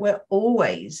fact that we're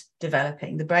always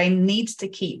developing. The brain needs to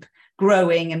keep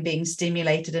growing and being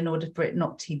stimulated in order for it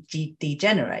not to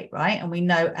degenerate, right? And we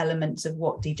know elements of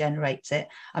what degenerates it.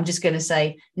 I'm just going to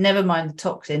say, never mind the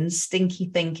toxins, stinky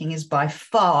thinking is by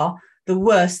far the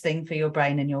worst thing for your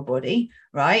brain and your body,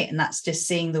 right? And that's just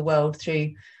seeing the world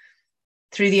through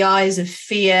through the eyes of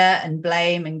fear and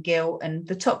blame and guilt and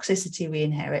the toxicity we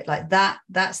inherit. Like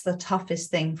that's the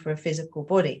toughest thing for a physical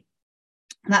body.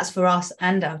 And that's for us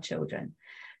and our children.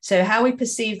 So how we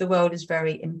perceive the world is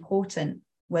very important,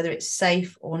 whether it's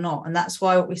safe or not. And that's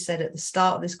why what we said at the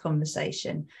start of this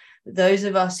conversation, those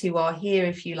of us who are here,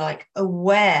 if you like,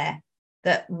 aware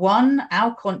that one,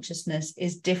 our consciousness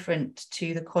is different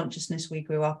to the consciousness we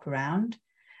grew up around.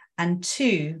 And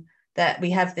two, that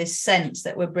we have this sense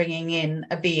that we're bringing in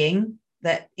a being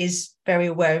that is very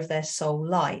aware of their soul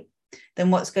light.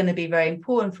 Then what's going to be very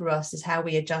important for us is how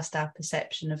we adjust our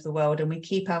perception of the world, and we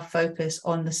keep our focus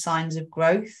on the signs of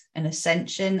growth and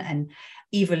ascension and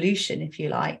evolution, if you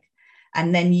like,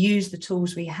 and then use the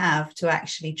tools we have to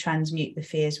actually transmute the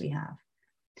fears we have.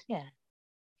 Yeah.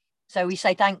 So we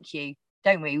say thank you,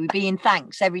 don't we? We be in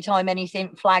thanks every time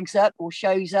anything flags up or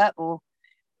shows up or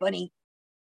funny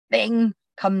thing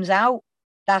comes out.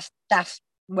 That's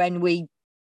when we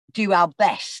do our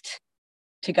best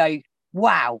to go,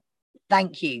 wow,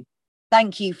 thank you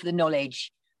for the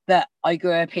knowledge that I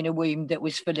grew up in a womb that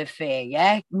was full of fear.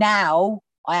 Yeah, now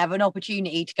I have an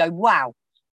opportunity to go, wow,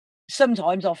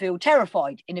 sometimes I feel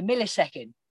terrified in a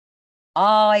millisecond.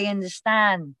 I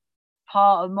understand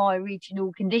part of my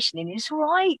original conditioning. It's all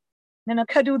right. Then I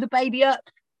cuddle the baby up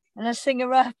and I sing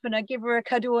her up and I give her a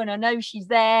cuddle and I know she's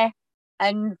there.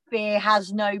 And fear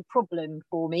has no problem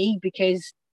for me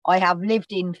because I have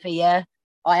lived in fear.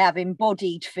 I have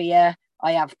embodied fear.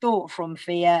 I have thought from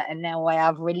fear. And now I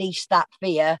have released that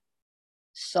fear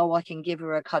so I can give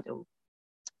her a cuddle.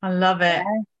 I love it.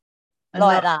 Yeah?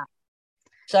 Like that.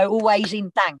 So always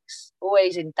in thanks.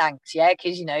 Yeah.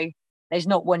 Because, you know, there's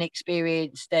not one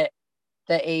experience that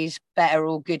is better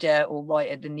or gooder or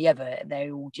righter than the other.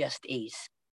 They all just is.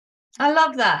 I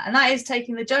love that. And that is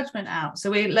taking the judgment out.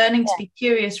 So we're learning to be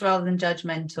curious rather than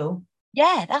judgmental.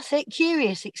 Yeah, that's it.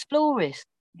 Curious, explorers.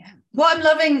 Yeah. What I'm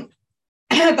loving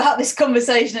about this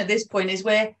conversation at this point is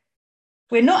we're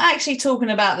not actually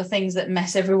talking about the things that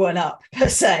mess everyone up per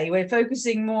se. We're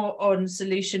focusing more on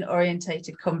solution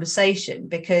orientated conversation,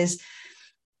 because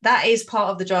that is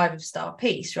part of the drive of Star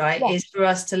Peace, right? Yeah. Is for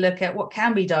us to look at what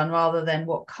can be done rather than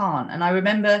what can't. And I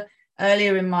remember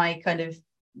earlier in my kind of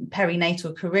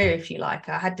perinatal career, if you like,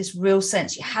 I had this real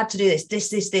sense you had to do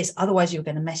this, otherwise you're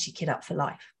going to mess your kid up for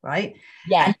life, right?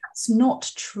 Yeah. And that's not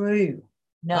true.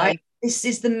 No. Right? This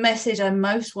is the message I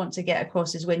most want to get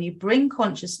across, is when you bring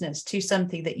consciousness to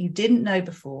something that you didn't know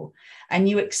before, and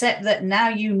you accept that now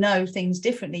you know things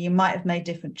differently, you might have made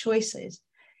different choices.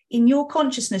 In your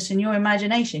consciousness and your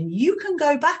imagination, you can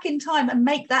go back in time and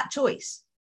make that choice.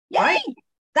 Yay! Right?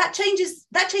 That changes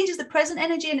the present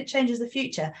energy and it changes the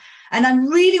future. And I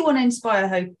really want to inspire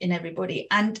hope in everybody,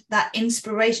 and that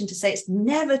inspiration to say it's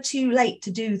never too late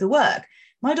to do the work.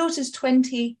 My daughter's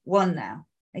 21 now.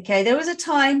 Okay, there was a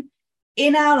time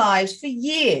in our lives for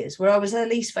years where I was her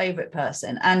least favorite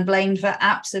person and blamed for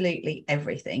absolutely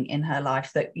everything in her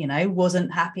life that, you know,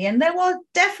 wasn't happy. And there were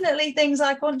definitely things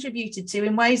I contributed to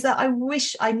in ways that I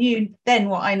wish I knew then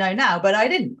what I know now, but I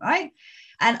didn't, right?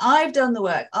 And I've done the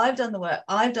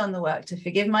work to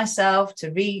forgive myself,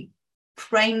 to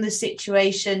reframe the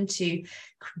situation, to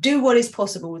do what is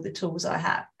possible with the tools I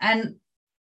have. And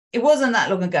it wasn't that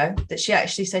long ago that she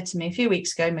actually said to me a few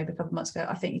weeks ago, maybe a couple of months ago,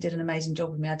 I think you did an amazing job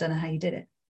with me. I don't know how you did it.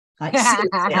 Like, seriously,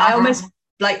 I almost,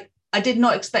 like, I did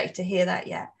not expect to hear that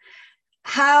yet.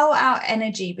 How our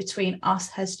energy between us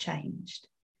has changed.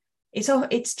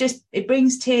 It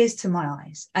brings tears to my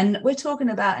eyes. And we're talking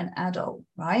about an adult,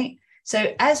 right?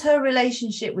 So as her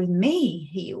relationship with me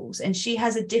heals and she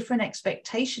has a different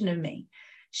expectation of me,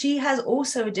 she has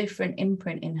also a different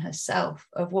imprint in herself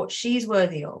of what she's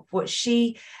worthy of, what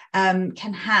she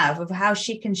can have, of how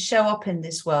she can show up in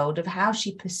this world, of how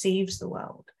she perceives the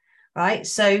world, right?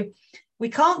 So we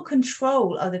can't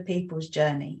control other people's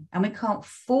journey and we can't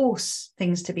force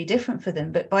things to be different for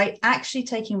them, but by actually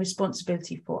taking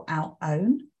responsibility for our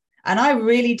own. And I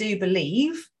really do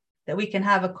believe that we can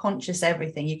have a conscious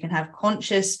everything. You can have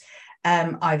conscious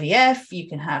IVF, you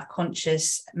can have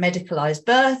conscious medicalized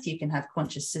birth, you can have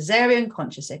conscious cesarean,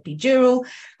 conscious epidural,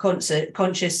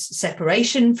 conscious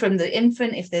separation from the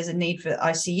infant if there's a need for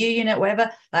ICU unit, whatever.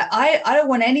 Like, I don't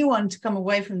want anyone to come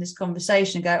away from this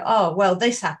conversation and go, oh, well,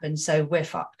 this happened, so we're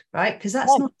fucked, right? Because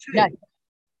that's not true. No,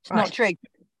 it's not true.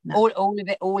 No.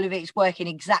 All of it's working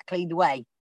exactly the way.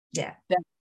 Yeah.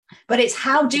 But it's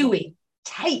how do we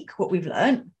take what we've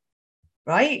learned,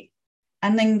 right?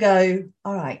 And then go,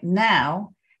 all right,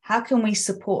 now, how can we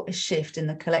support a shift in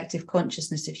the collective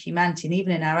consciousness of humanity, and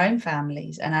even in our own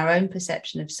families and our own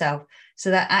perception of self,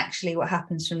 so that actually what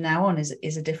happens from now on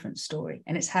is a different story,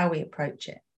 and it's how we approach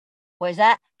it. What is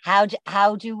that?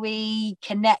 how do we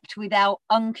connect with our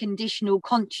unconditional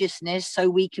consciousness so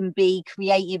we can be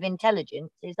creative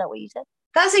intelligence? Is that what you said?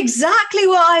 That's exactly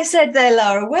what I said there,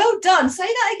 Lara. Well done. Say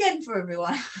that again for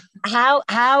everyone.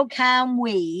 How can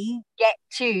we get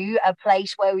to a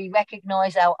place where we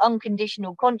recognize our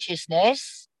unconditional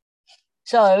consciousness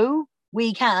so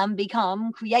we can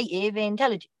become creative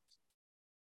intelligence?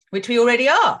 Which we already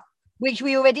are.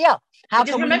 How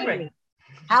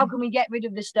can we get rid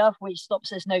of the stuff which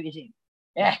stops us noticing?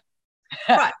 Yeah.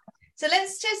 Right. So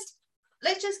let's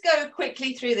just go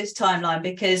quickly through this timeline,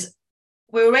 because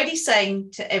we're already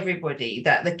saying to everybody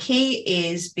that the key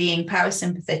is being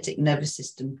parasympathetic nervous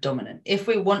system dominant. If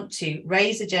we want to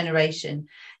raise a generation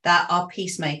that are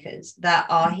peacemakers, that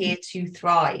are here to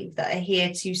thrive, that are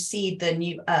here to seed the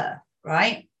new earth,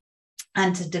 right?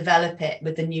 And to develop it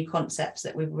with the new concepts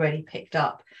that we've already picked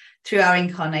up through our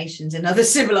incarnations in other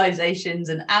civilizations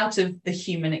and out of the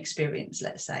human experience,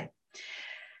 let's say.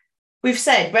 We've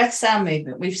said breath, sound,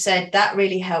 movement. We've said that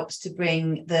really helps to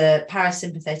bring the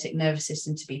parasympathetic nervous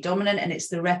system to be dominant. And it's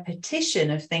the repetition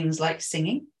of things like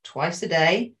singing twice a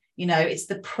day. You know, it's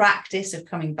the practice of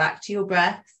coming back to your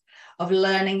breath, of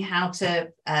learning how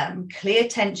to clear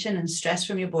tension and stress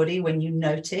from your body when you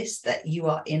notice that you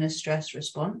are in a stress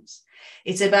response.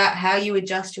 It's about how you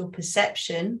adjust your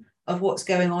perception of what's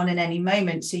going on in any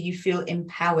moment so you feel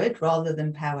empowered rather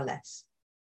than powerless.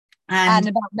 And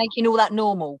about making all that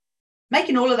normal.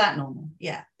 Making all of that normal,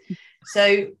 yeah.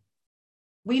 So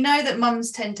we know that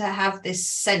mums tend to have this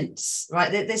sense, right?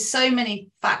 There's so many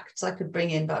facts I could bring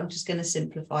in, but I'm just going to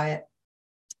simplify it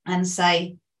and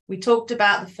say, we talked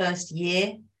about the first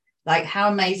year, like how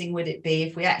amazing would it be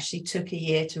if we actually took a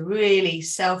year to really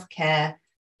self-care,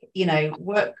 you know,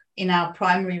 work in our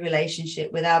primary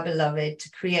relationship with our beloved to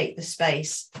create the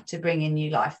space to bring in new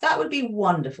life. That would be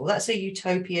wonderful. That's a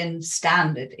utopian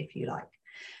standard, if you like.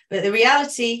 But the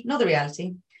reality, not the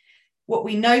reality, what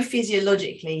we know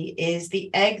physiologically is the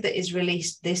egg that is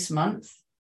released this month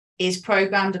is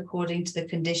programmed according to the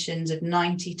conditions of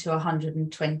 90 to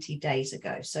 120 days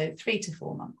ago. So 3 to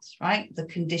 4 months, right? The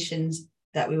conditions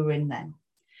that we were in then.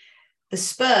 The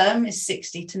sperm is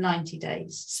 60 to 90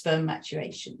 days, sperm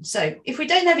maturation. So if we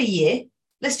don't have a year,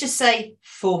 let's just say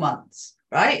 4 months,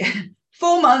 right?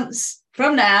 4 months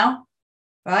from now,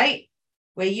 right?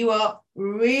 Where you are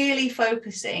really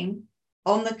focusing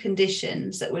on the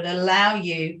conditions that would allow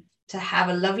you to have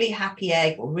a lovely, happy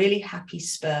egg or really happy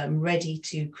sperm ready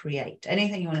to create.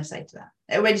 Anything you want to say to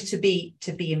that? Ready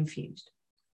to be infused.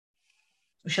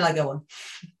 Or shall I go on?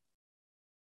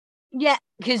 Yeah,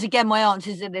 because again, my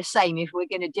answers are the same. If we're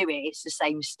going to do it, it's the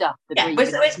same stuff.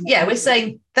 We're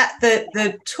saying that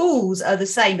the tools are the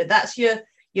same, but that's your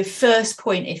first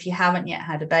point. If you haven't yet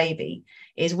had a baby,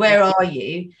 is where are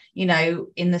you, you know,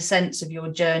 in the sense of your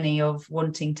journey of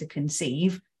wanting to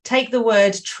conceive. Take the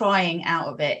word trying out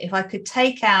of it. If I could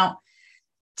take out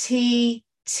TTC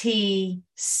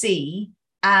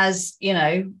as, you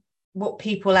know, what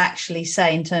people actually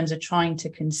say in terms of trying to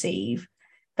conceive,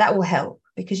 that will help,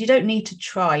 because you don't need to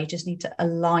try, you just need to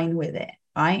align with it,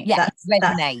 right? Yeah,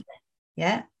 resonate.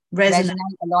 Resonate,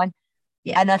 align.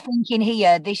 Yeah. And I think in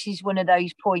here, this is one of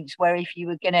those points where if you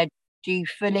were going to do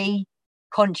fully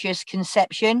conscious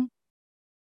conception,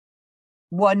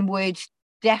 one would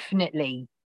definitely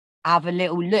have a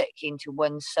little look into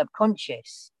one's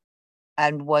subconscious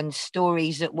and one's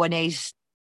stories that one is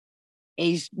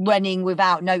running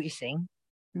without noticing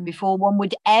before one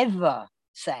would ever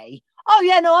say, oh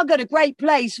yeah, no, I've got a great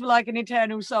place for like an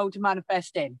eternal soul to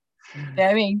manifest in. You know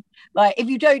what I mean? Like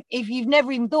if you've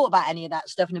never even thought about any of that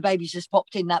stuff and the baby's just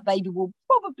popped in, that baby will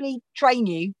probably train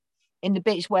you in the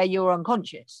bits where you're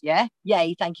unconscious. Yeah.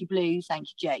 Yay. Thank you, Blue. Thank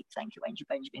you, Jake. Thank you, Angel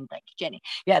Benjamin. Thank you, Jenny.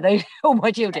 Yeah. Those all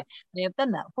my children. They have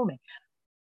done that for me.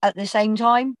 At the same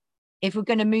time, if we're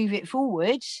going to move it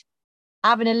forwards,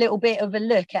 having a little bit of a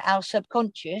look at our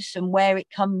subconscious and where it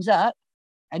comes up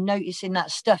and noticing that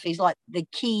stuff is like the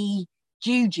key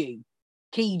juju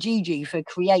for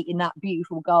creating that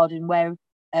beautiful garden where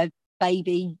a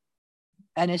baby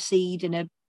and a seed and a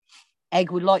egg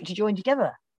would like to join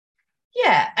together.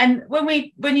 Yeah, and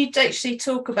when you actually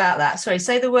talk about that, sorry,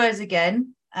 say the words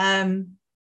again. I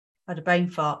had a brain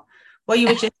fart. What you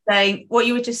were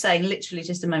just saying literally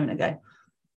just a moment ago.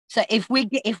 So if we're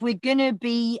gonna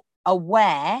be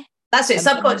aware, that's it.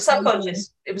 Subconscious.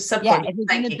 It was subconscious. Yeah, if we're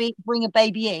gonna bring a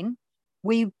baby in,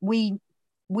 we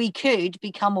could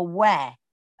become aware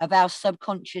of our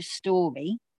subconscious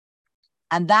story,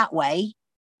 and that way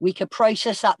we could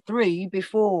process that through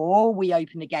before we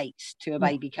open the gates to a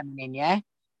baby coming in. Yeah.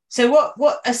 So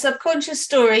what a subconscious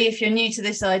story, if you're new to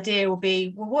this idea, will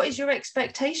be, well, what is your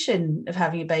expectation of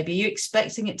having a baby? Are you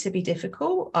expecting it to be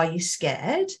difficult? Are you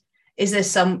scared? Is there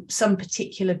some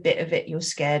particular bit of it you're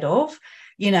scared of?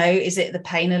 You know, is it the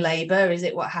pain of labor? Is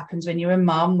it what happens when you're a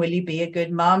mum? Will you be a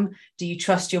good mum? Do you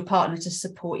trust your partner to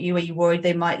support you? Are you worried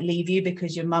they might leave you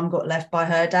because your mum got left by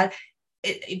her dad?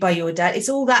 By your dad? It's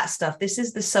all that stuff. This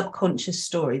is the subconscious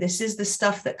story. This is the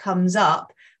stuff that comes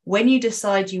up when you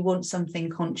decide you want something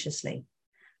consciously.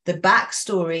 The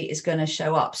backstory is going to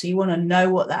show up. So you want to know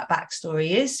what that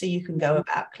backstory is so you can go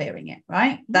about clearing it,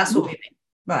 right? That's what we mean.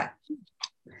 Right.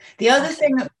 The other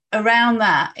thing around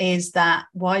that is that,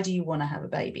 why do you want to have a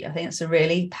baby? I think it's a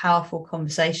really powerful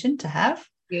conversation to have.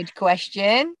 Good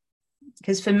question.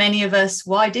 Because for many of us,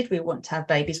 why did we want to have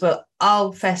babies? Well,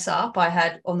 I'll fess up. I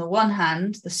had, on the one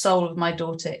hand, the soul of my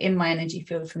daughter in my energy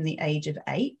field from the age of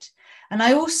 8. And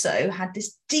I also had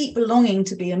this deep longing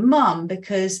to be a mum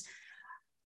because,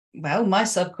 well, my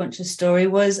subconscious story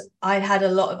was I had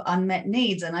a lot of unmet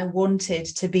needs and I wanted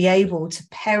to be able to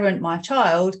parent my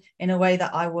child in a way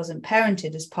that I wasn't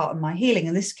parented as part of my healing.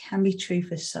 And this can be true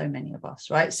for so many of us,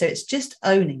 right? So it's just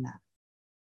owning that.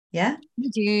 Yeah?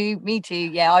 Me too.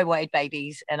 Yeah, I wanted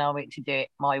babies and I wanted to do it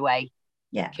my way.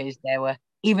 Yeah. Because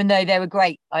even though they were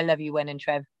great, I love you, Wen and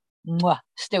Trev. Mwah,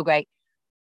 still great.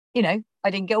 You know, I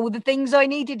didn't get all the things I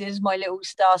needed as my little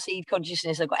starseed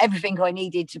consciousness. I got everything I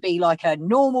needed to be like a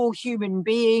normal human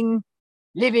being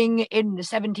living in the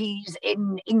 70s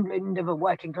in England of a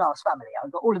working class family. I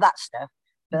got all of that stuff,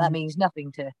 but that means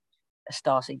nothing to a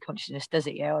starseed consciousness, does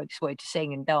it? Yeah, I just wanted to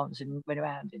sing and dance and run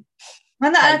around.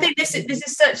 And I think this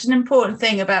is such an important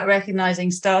thing about recognizing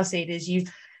starseed is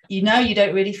you know, you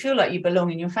don't really feel like you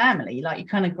belong in your family. Like, you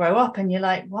kind of grow up and you're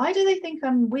like, why do they think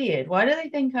I'm weird? Why do they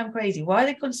think I'm crazy? Why are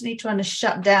they constantly trying to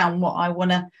shut down what I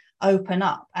want to open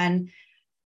up? And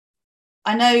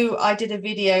I know I did a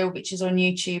video, which is on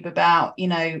YouTube, about, you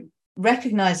know,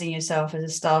 recognizing yourself as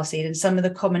a starseed and some of the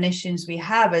common issues we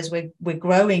have as we're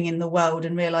growing in the world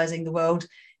and realizing the world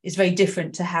is very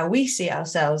different to how we see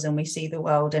ourselves and we see the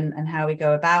world and how we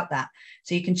go about that.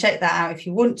 So you can check that out if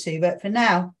you want to. But for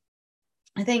now,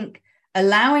 I think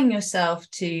allowing yourself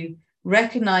to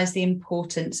recognize the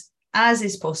importance as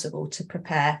is possible to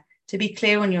prepare, to be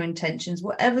clear on your intentions,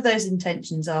 whatever those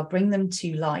intentions are, bring them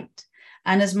to light.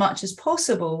 And as much as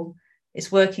possible, it's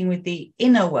working with the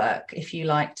inner work, if you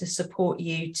like, to support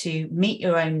you to meet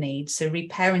your own needs. So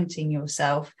reparenting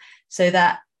yourself so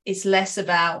that it's less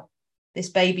about this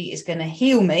baby is going to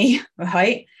heal me,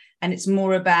 right? And it's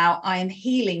more about I am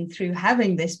healing through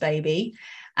having this baby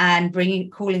and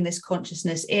calling this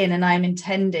consciousness in. And I'm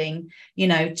intending, you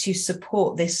know, to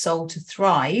support this soul to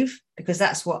thrive because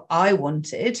that's what I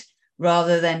wanted,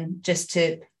 rather than just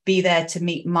to be there to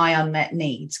meet my unmet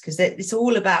needs, because it's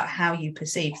all about how you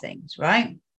perceive things,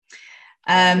 right?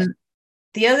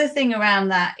 The other thing around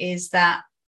that is that,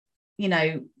 you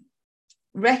know,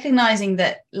 recognizing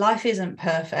that life isn't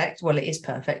perfect. Well, it is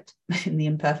perfect in the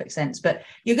imperfect sense, but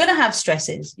you're going to have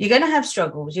stresses, you're going to have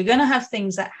struggles, you're going to have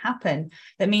things that happen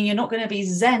that mean you're not going to be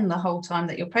zen the whole time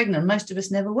that you're pregnant. Most of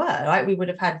us never were, right? We would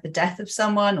have had the death of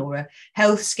someone or a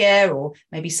health scare or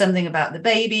maybe something about the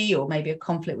baby or maybe a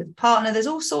conflict with a partner. There's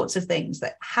all sorts of things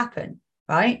that happen,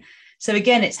 right? So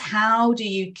again, it's how do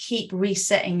you keep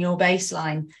resetting your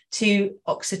baseline to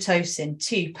oxytocin,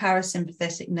 to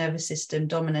parasympathetic nervous system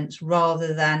dominance,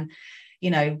 rather than, you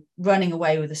know, running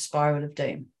away with a spiral of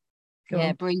doom.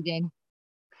 Breathe in,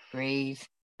 breathe,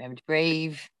 remember to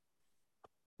breathe,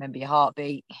 remember your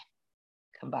heartbeat,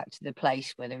 come back to the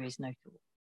place where there is no thought.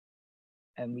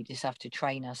 And we just have to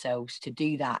train ourselves to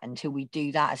do that until we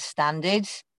do that as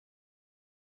standards.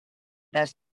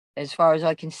 That's, as far as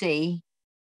I can see,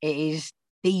 it is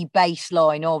the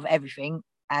baseline of everything,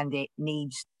 and it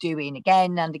needs doing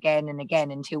again and again and again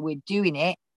until we're doing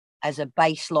it as a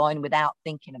baseline without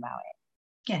thinking about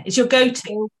it. Yeah, it's your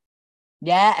go-to.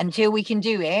 Yeah, until we can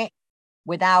do it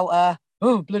without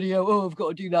oh, bloody hell, oh, I've got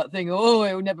to do that thing, oh,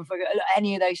 I'll never forget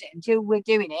any of those things. Until we're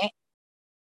doing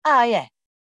it,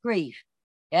 breathe.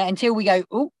 Yeah, until we go,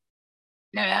 oh,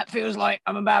 no, that feels like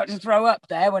I'm about to throw up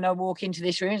there when I walk into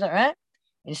this room. It's like, right?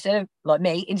 Instead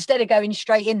of going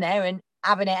straight in there and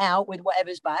having it out with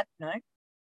whatever's bad, no,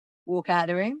 walk out of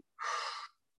the room,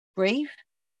 breathe,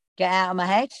 get out of my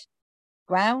head,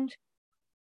 ground,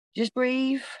 just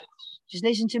breathe, just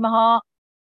listen to my heart,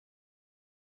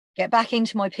 get back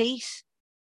into my peace.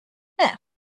 Yeah.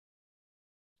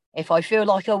 If I feel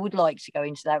like I would like to go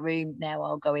into that room, now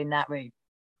I'll go in that room.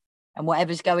 And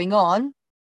whatever's going on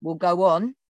will go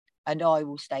on and I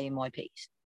will stay in my peace.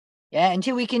 Yeah,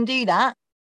 until we can do that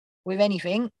with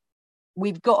anything,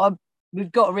 we've got to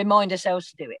we've got to remind ourselves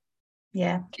to do it.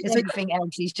 Yeah. Because everything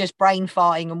else is just brain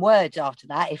farting and words after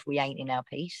that if we ain't in our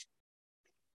peace.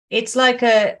 It's like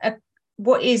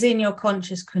what is in your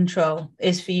conscious control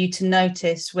is for you to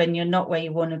notice when you're not where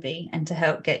you want to be and to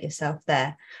help get yourself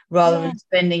there, rather than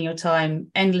spending your time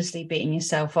endlessly beating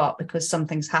yourself up because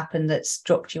something's happened that's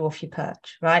dropped you off your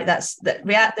perch, right?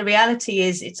 The reality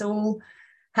is it's all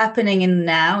happening in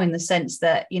now, in the sense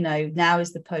that, you know, now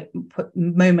is the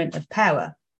moment of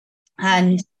power.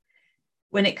 And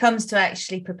when it comes to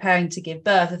actually preparing to give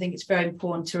birth, I think it's very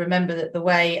important to remember that the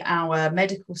way our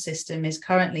medical system is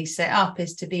currently set up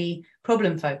is to be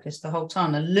problem focused the whole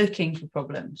time and looking for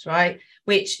problems, right?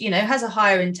 Which, you know, has a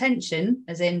higher intention,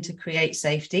 as in to create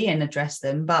safety and address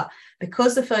them. But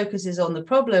because the focus is on the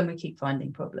problem, we keep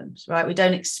finding problems, right? We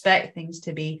don't expect things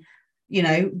to be, you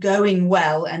know, going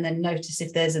well and then notice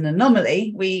if there's an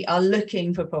anomaly. We are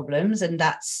looking for problems, and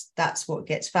that's what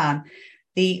gets found.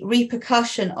 The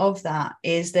repercussion of that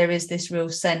is there is this real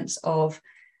sense of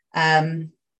the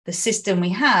system we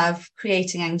have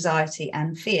creating anxiety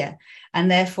and fear. And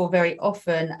therefore, very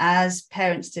often as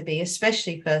parents to be,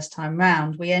 especially first time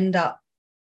round, we end up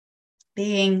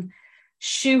being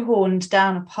shoehorned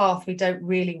down a path we don't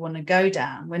really want to go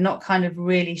down. We're not kind of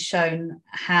really shown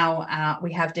how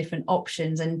we have different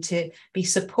options and to be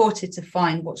supported to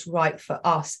find what's right for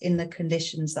us in the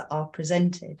conditions that are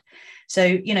presented. So,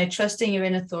 you know, trusting your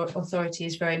inner authority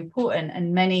is very important.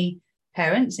 And many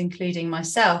parents, including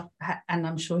myself, and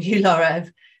I'm sure you, Lara,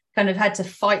 have kind of had to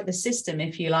fight the system,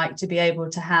 if you like, to be able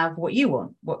to have what you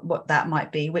want, what that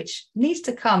might be, which needs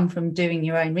to come from doing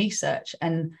your own research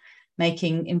and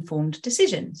making informed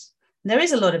decisions. There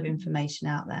is a lot of information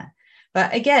out there.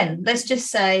 But again, let's just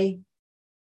say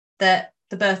that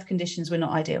the birth conditions were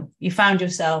not ideal. You found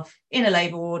yourself in a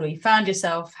labour ward, or you found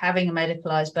yourself having a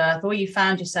medicalised birth, or you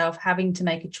found yourself having to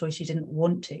make a choice you didn't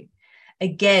want to.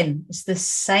 Again, it's the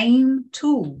same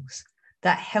tools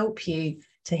that help you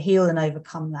to heal and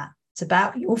overcome that. It's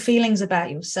about your feelings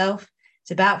about yourself.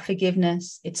 It's about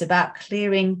forgiveness. It's about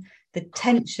clearing the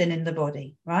tension in the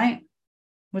body, right?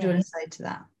 What do you want to say to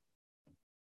that?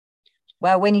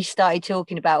 Well, when you started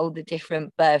talking about all the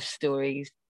different birth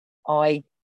stories, I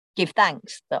give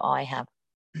thanks that I have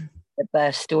the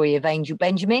birth story of Angel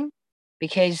Benjamin,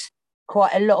 because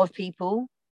quite a lot of people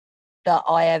that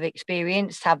I have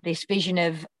experienced have this vision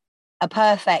of a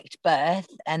perfect birth,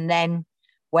 and then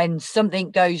when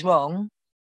something goes wrong,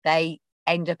 they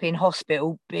end up in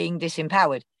hospital being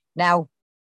disempowered. Now,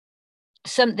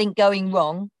 something going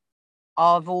wrong,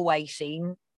 I've always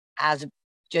seen as a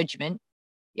judgment,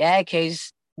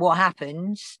 because what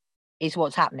happens is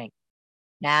what's happening.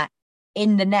 Now,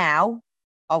 in the now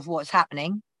of what's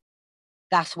happening,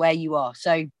 that's where you are.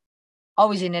 So I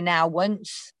was in a now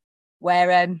once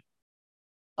where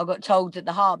I got told that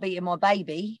the heartbeat of my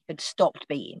baby had stopped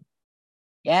beating.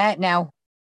 Now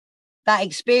that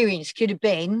experience could have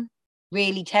been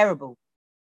really terrible.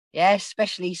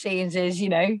 Especially seeing as, you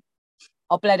know,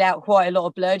 I bled out quite a lot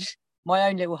of blood. My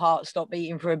own little heart stopped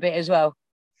beating for a bit as well.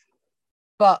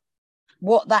 But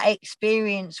what that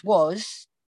experience was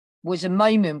a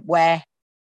moment where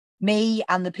me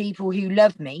and the people who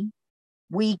love me,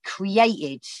 we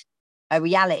created a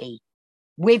reality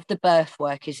with the birth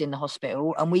workers in the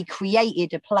hospital, and we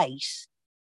created a place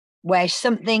where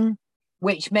something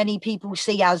which many people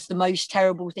see as the most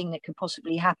terrible thing that could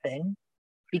possibly happen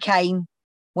became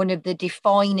one of the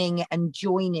defining and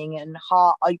joining and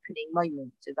heart-opening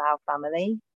moments of our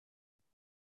family.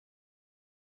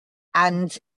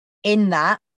 And in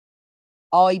that,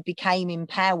 I became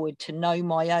empowered to know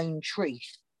my own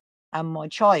truth, and my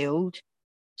child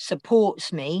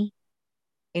supports me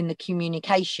in the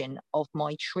communication of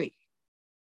my truth.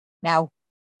 Now,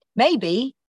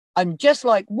 maybe I'm just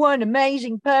like one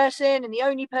amazing person and the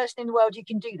only person in the world who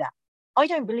can do that. I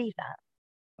don't believe that.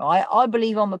 Right? I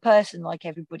believe I'm a person like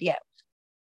everybody else.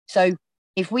 So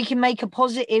if we can make a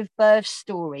positive birth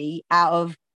story out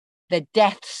of the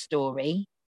death story,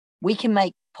 we can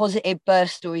make positive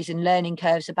birth stories and learning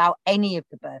curves about any of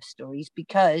the birth stories,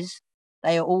 because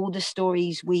they are all the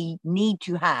stories we need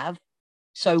to have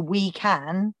so we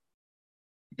can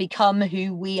become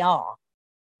who we are.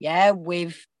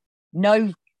 With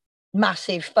no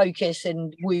massive focus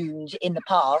and wound in the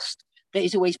past that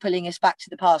is always pulling us back to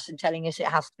the past and telling us it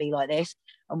has to be like this,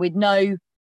 and with no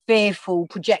fearful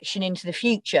projection into the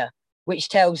future which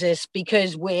tells us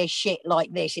because we're shit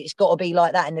like this, it's got to be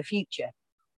like that in the future.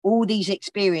 All these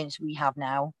experiences we have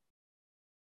now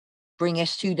bring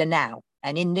us to the now,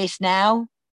 and in this now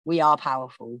we are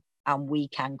powerful and we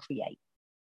can create.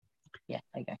 There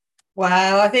you go.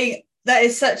 Wow, I think that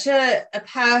is such a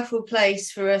powerful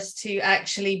place for us to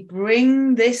actually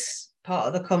bring this part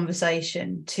of the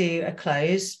conversation to a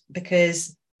close,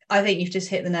 because I think you've just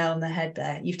hit the nail on the head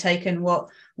there. You've taken what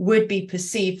would be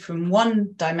perceived from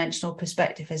one dimensional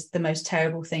perspective as the most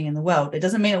terrible thing in the world. It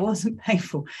doesn't mean it wasn't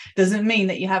painful. It doesn't mean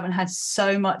that you haven't had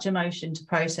so much emotion to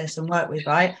process and work with,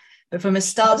 right? But from a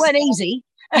It weren't easy.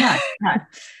 No.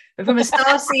 But from a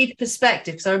StarSeed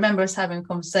perspective, because I remember us having a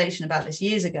conversation about this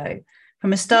years ago,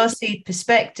 from a StarSeed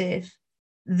perspective,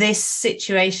 this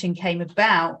situation came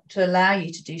about to allow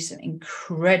you to do some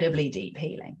incredibly deep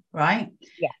healing, right?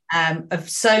 Yeah. Of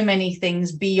so many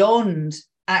things beyond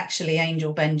actually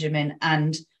Angel Benjamin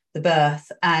and the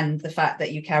birth and the fact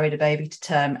that you carried a baby to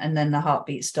term and then the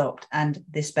heartbeat stopped and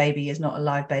this baby is not a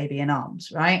live baby in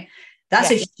arms, right?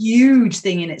 That's a huge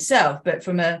thing in itself. But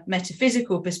from a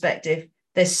metaphysical perspective,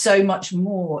 there's so much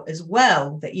more as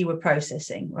well that you were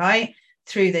processing, right,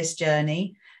 through this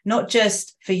journey. Not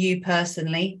just for you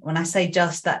personally. When I say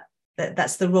just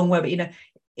that's the wrong word, but, you know,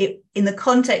 it, in the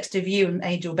context of you and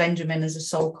Angel Benjamin as a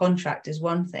soul contract is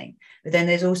one thing, but then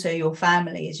there's also your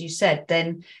family, as you said.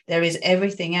 Then there is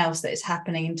everything else that is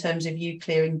happening in terms of you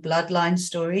clearing bloodline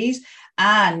stories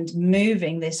and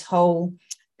moving this whole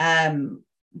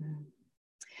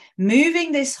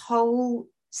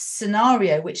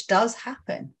scenario, which does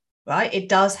happen, right? It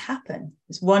does happen.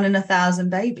 It's 1 in 1,000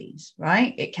 babies,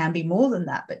 right? It can be more than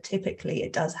that, but typically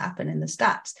it does happen in the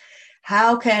stats.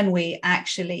 How can we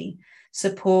actually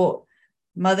support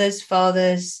mothers,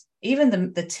 fathers,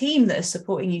 even the team that is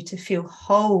supporting you to feel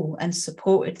whole and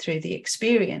supported through the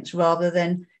experience, rather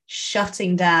than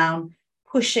shutting down,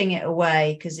 pushing it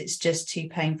away because it's just too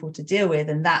painful to deal with?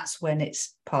 And that's when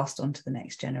it's passed on to the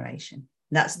next generation.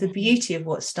 That's the beauty of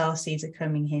what StarSeeds are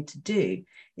coming here to do,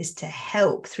 is to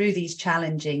help through these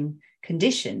challenging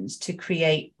conditions to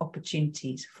create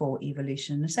opportunities for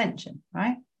evolution and ascension,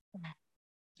 right?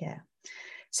 Yeah.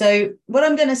 So what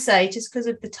I'm going to say, just because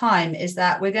of the time, is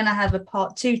that we're going to have a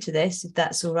part 2 to this, if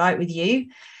that's all right with you.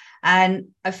 And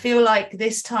I feel like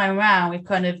this time around, we've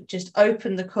kind of just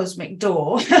opened the cosmic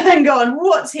door and gone,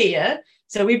 what's here?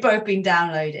 So we've both been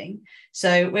downloading.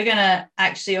 So we're going to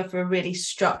actually offer a really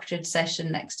structured session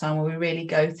next time, where we really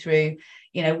go through,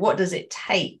 you know, what does it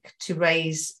take to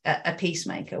raise a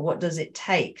peacemaker? What does it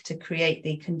take to create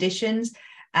the conditions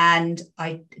and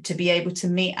to be able to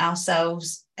meet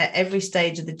ourselves at every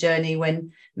stage of the journey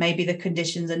when maybe the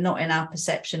conditions are not in our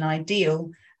perception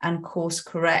ideal, and course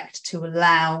correct to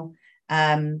allow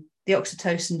the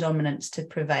oxytocin dominance to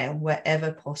prevail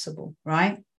wherever possible,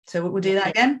 right? So we'll do that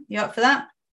again. You up for that?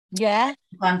 Yeah.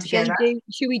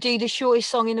 Should we do the shortest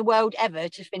song in the world ever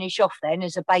to finish off then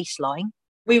as a baseline?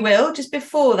 We will. Just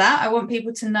before that, I want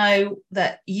people to know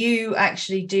that you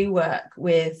actually do work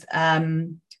with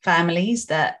families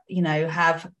that, you know,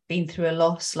 have been through a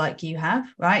loss like you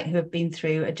have, right? Who have been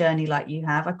through a journey like you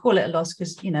have. I call it a loss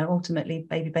because, you know, ultimately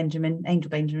baby Benjamin, Angel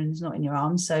Benjamin, is not in your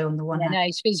arms. So on the one hand, no,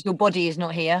 his physical body is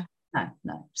not here.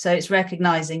 No. So it's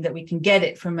recognizing that we can get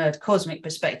it from a cosmic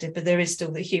perspective, but there is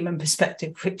still the human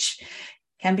perspective, which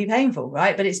can be painful,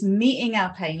 right? But it's meeting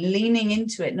our pain, leaning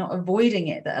into it, not avoiding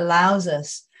it, that allows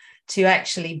us to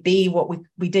actually be what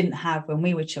we didn't have when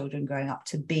we were children growing up,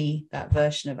 to be that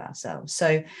version of ourselves.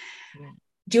 So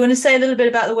do you want to say a little bit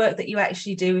about the work that you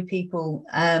actually do with people,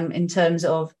 in terms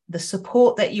of the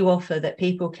support that you offer, that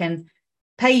people can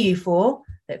pay you for,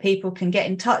 that people can get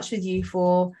in touch with you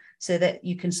for, so that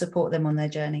you can support them on their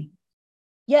journey?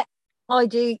 Yeah, I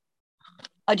do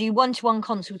one-to-one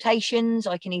consultations.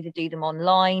 I can either do them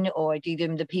online, or I do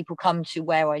them, the people come to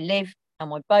where I live on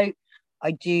my boat.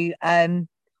 I do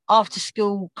after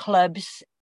school clubs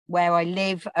where I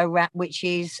live, around, which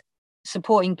is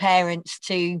supporting parents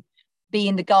to be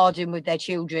in the garden with their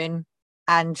children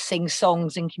and sing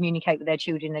songs and communicate with their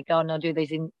children in the garden. I do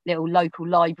those in little local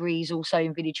libraries, also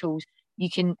in village halls. You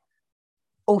can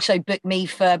also book me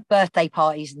for birthday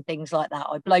parties and things like that.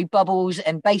 I blow bubbles,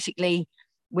 and basically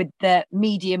with the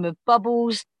medium of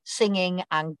bubbles, singing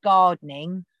and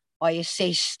gardening, I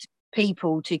assist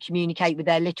people to communicate with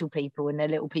their little people, and their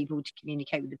little people to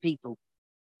communicate with the people.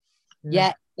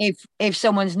 Yeah. If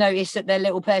someone's noticed that their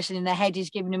little person in their head is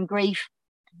giving them grief,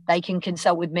 they can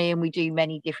consult with me, and we do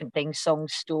many different things,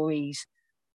 songs, stories,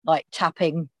 like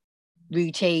tapping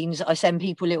routines. I send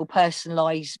people little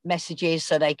personalized messages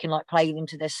so they can like play them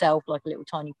to themselves, like a little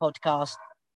tiny podcast,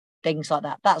 things like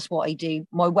that. That's what I do.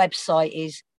 My website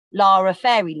is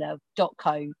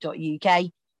larafairyLove.co.uk,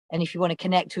 and if you want to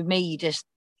connect with me, you just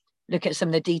look at some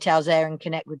of the details there and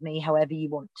connect with me however you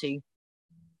want to.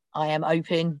 I am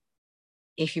open.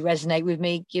 If you resonate with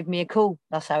me, give me a call.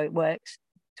 That's how it works.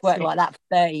 It's worked like that for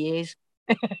 30 years.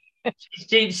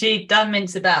 She done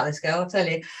mince about, this girl, I'll tell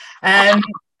you.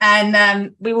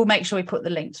 We will make sure we put the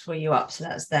links for you up, so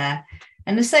that's there.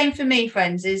 And the same for me,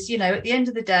 friends, is, you know, at the end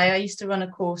of the day, I used to run a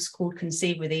course called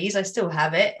Conceive with Ease. I still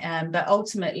have it, but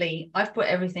ultimately I've put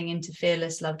everything into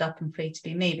Fearless, Loved Up and Free to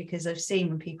Be Me, because I've seen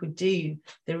when people do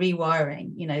the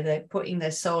rewiring, you know, they're putting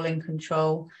their soul in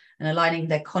control and aligning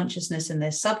their consciousness and their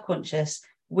subconscious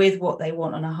with what they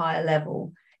want on a higher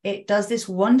level. It does this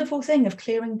wonderful thing of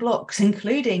clearing blocks,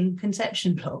 including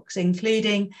conception blocks,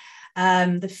 including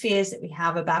the fears that we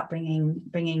have about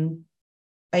bringing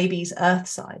babies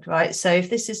earthside, right? So if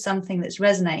this is something that's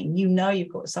resonating, you know,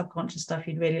 you've got subconscious stuff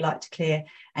you'd really like to clear,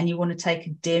 and you want to take a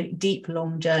deep,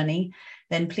 long journey,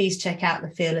 then please check out the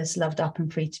Fearless, Loved Up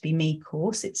and Free to Be Me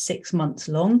course. It's 6 months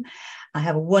long. I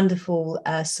have a wonderful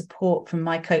support from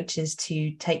my coaches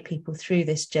to take people through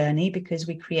this journey, because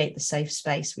we create the safe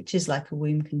space, which is like a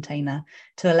womb container,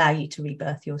 to allow you to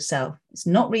rebirth yourself. It's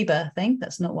not rebirthing,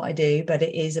 that's not what I do, but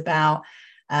it is about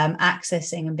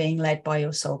accessing and being led by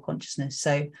your soul consciousness.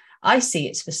 So I see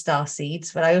it's for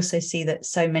StarSeeds, but I also see that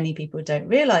so many people don't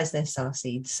realize they're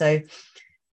StarSeeds. So,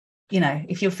 you know,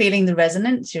 if you're feeling the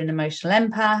resonance, you're an emotional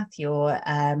empath, you're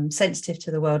sensitive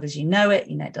to the world as you know, it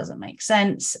doesn't make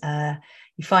sense.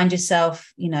 You find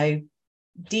yourself, you know,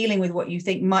 dealing with what you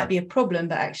think might be a problem,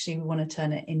 but actually we want to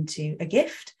turn it into a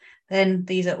gift, then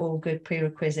these are all good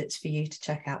prerequisites for you to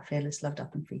check out Fearless, Loved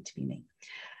Up and Free to Be Me.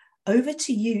 Over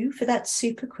to you for that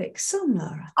super quick song,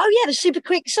 Lara. Oh, yeah, the super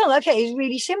quick song. Okay, it's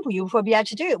really simple. You'll probably be able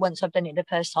to do it once I've done it the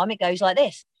first time. It goes like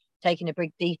this. Taking a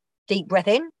big, deep breath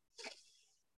in.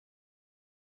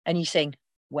 And you sing,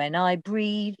 when I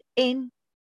breathe in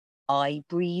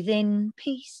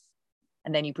peace.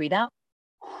 And then you breathe out.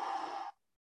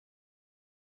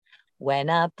 When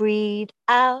I breathe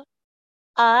out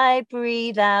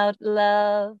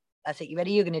love. That's it. You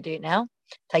ready? You're going to do it now.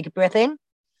 Take a breath in.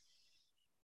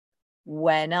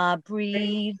 When I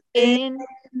breathe in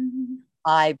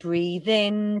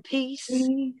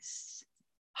peace.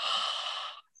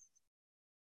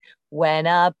 When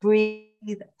I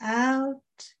breathe out,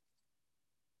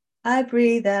 I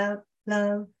breathe out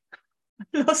love.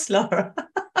 I lost Lara.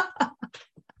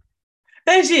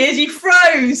 There she is. You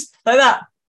froze like that.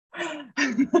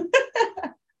 I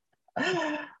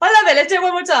love it. Let's do it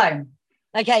one more time.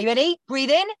 Okay, you ready?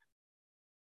 Breathe in.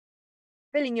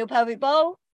 Filling your pelvic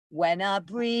bowl. When I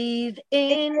breathe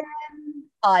in,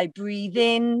 I breathe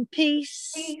in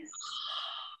peace.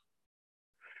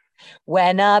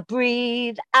 When I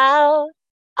breathe out,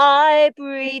 I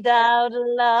breathe out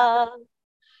love.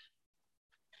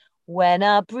 When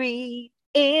I breathe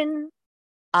in,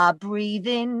 I breathe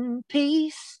in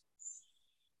peace.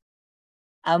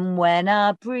 And when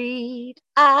I breathe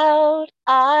out,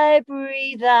 I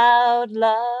breathe out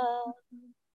love.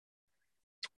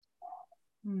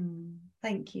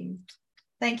 Thank you.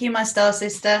 Thank you, my star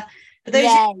sister. For those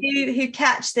of you who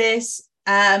catch this,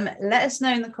 let us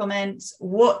know in the comments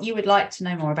what you would like to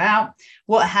know more about,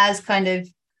 what has kind of,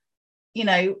 you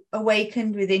know,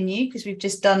 awakened within you, because we've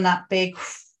just done that big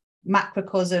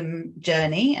macrocosm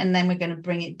journey, and then we're going to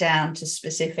bring it down to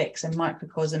specifics and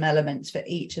microcosm elements for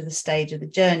each of the stage of the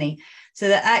journey, so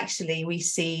that actually we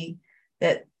see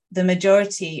that the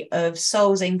majority of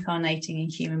souls incarnating in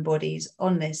human bodies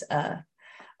on this earth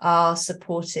are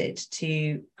supported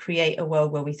to create a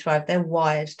world where we thrive. They're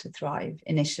wired to thrive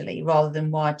initially, rather than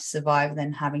wired to survive,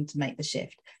 then having to make the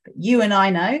shift. But you and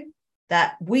I know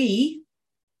that we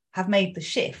have made the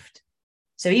shift.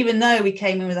 So even though we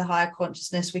came in with a higher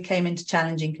consciousness, we came into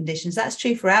challenging conditions. That's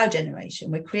true for our generation.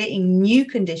 We're creating new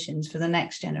conditions for the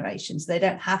next generation, so they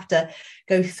don't have to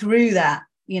go through that,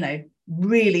 you know,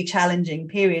 really challenging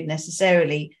period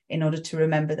necessarily in order to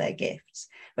remember their gifts.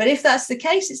 But if that's the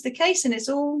case, it's the case, and it's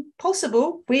all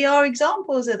possible. We are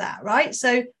examples of that, right?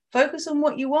 So focus on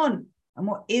what you want and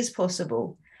what is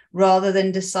possible, rather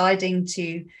than deciding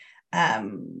to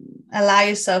allow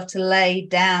yourself to lay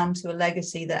down to a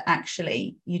legacy that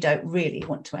actually you don't really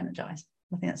want to energize.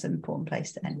 I think that's an important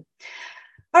place to end.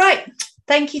 All right.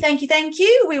 Thank you, thank you, thank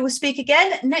you. We will speak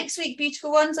again next week,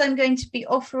 beautiful ones. I'm going to be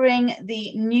offering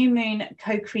the new moon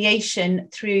co-creation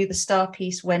through the Star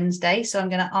Piece Wednesday. So I'm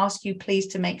going to ask you please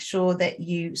to make sure that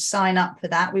you sign up for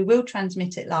that. We will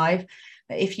transmit it live.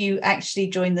 But if you actually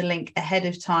join the link ahead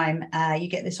of time, you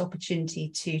get this opportunity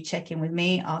to check in with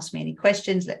me, ask me any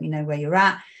questions, let me know where you're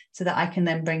at, so that I can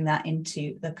then bring that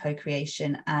into the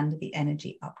co-creation and the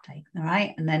energy update. All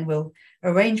right. And then we'll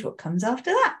arrange what comes after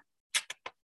that.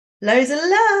 Loads of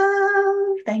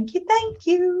love. Thank you. Thank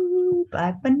you.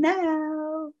 Bye for now.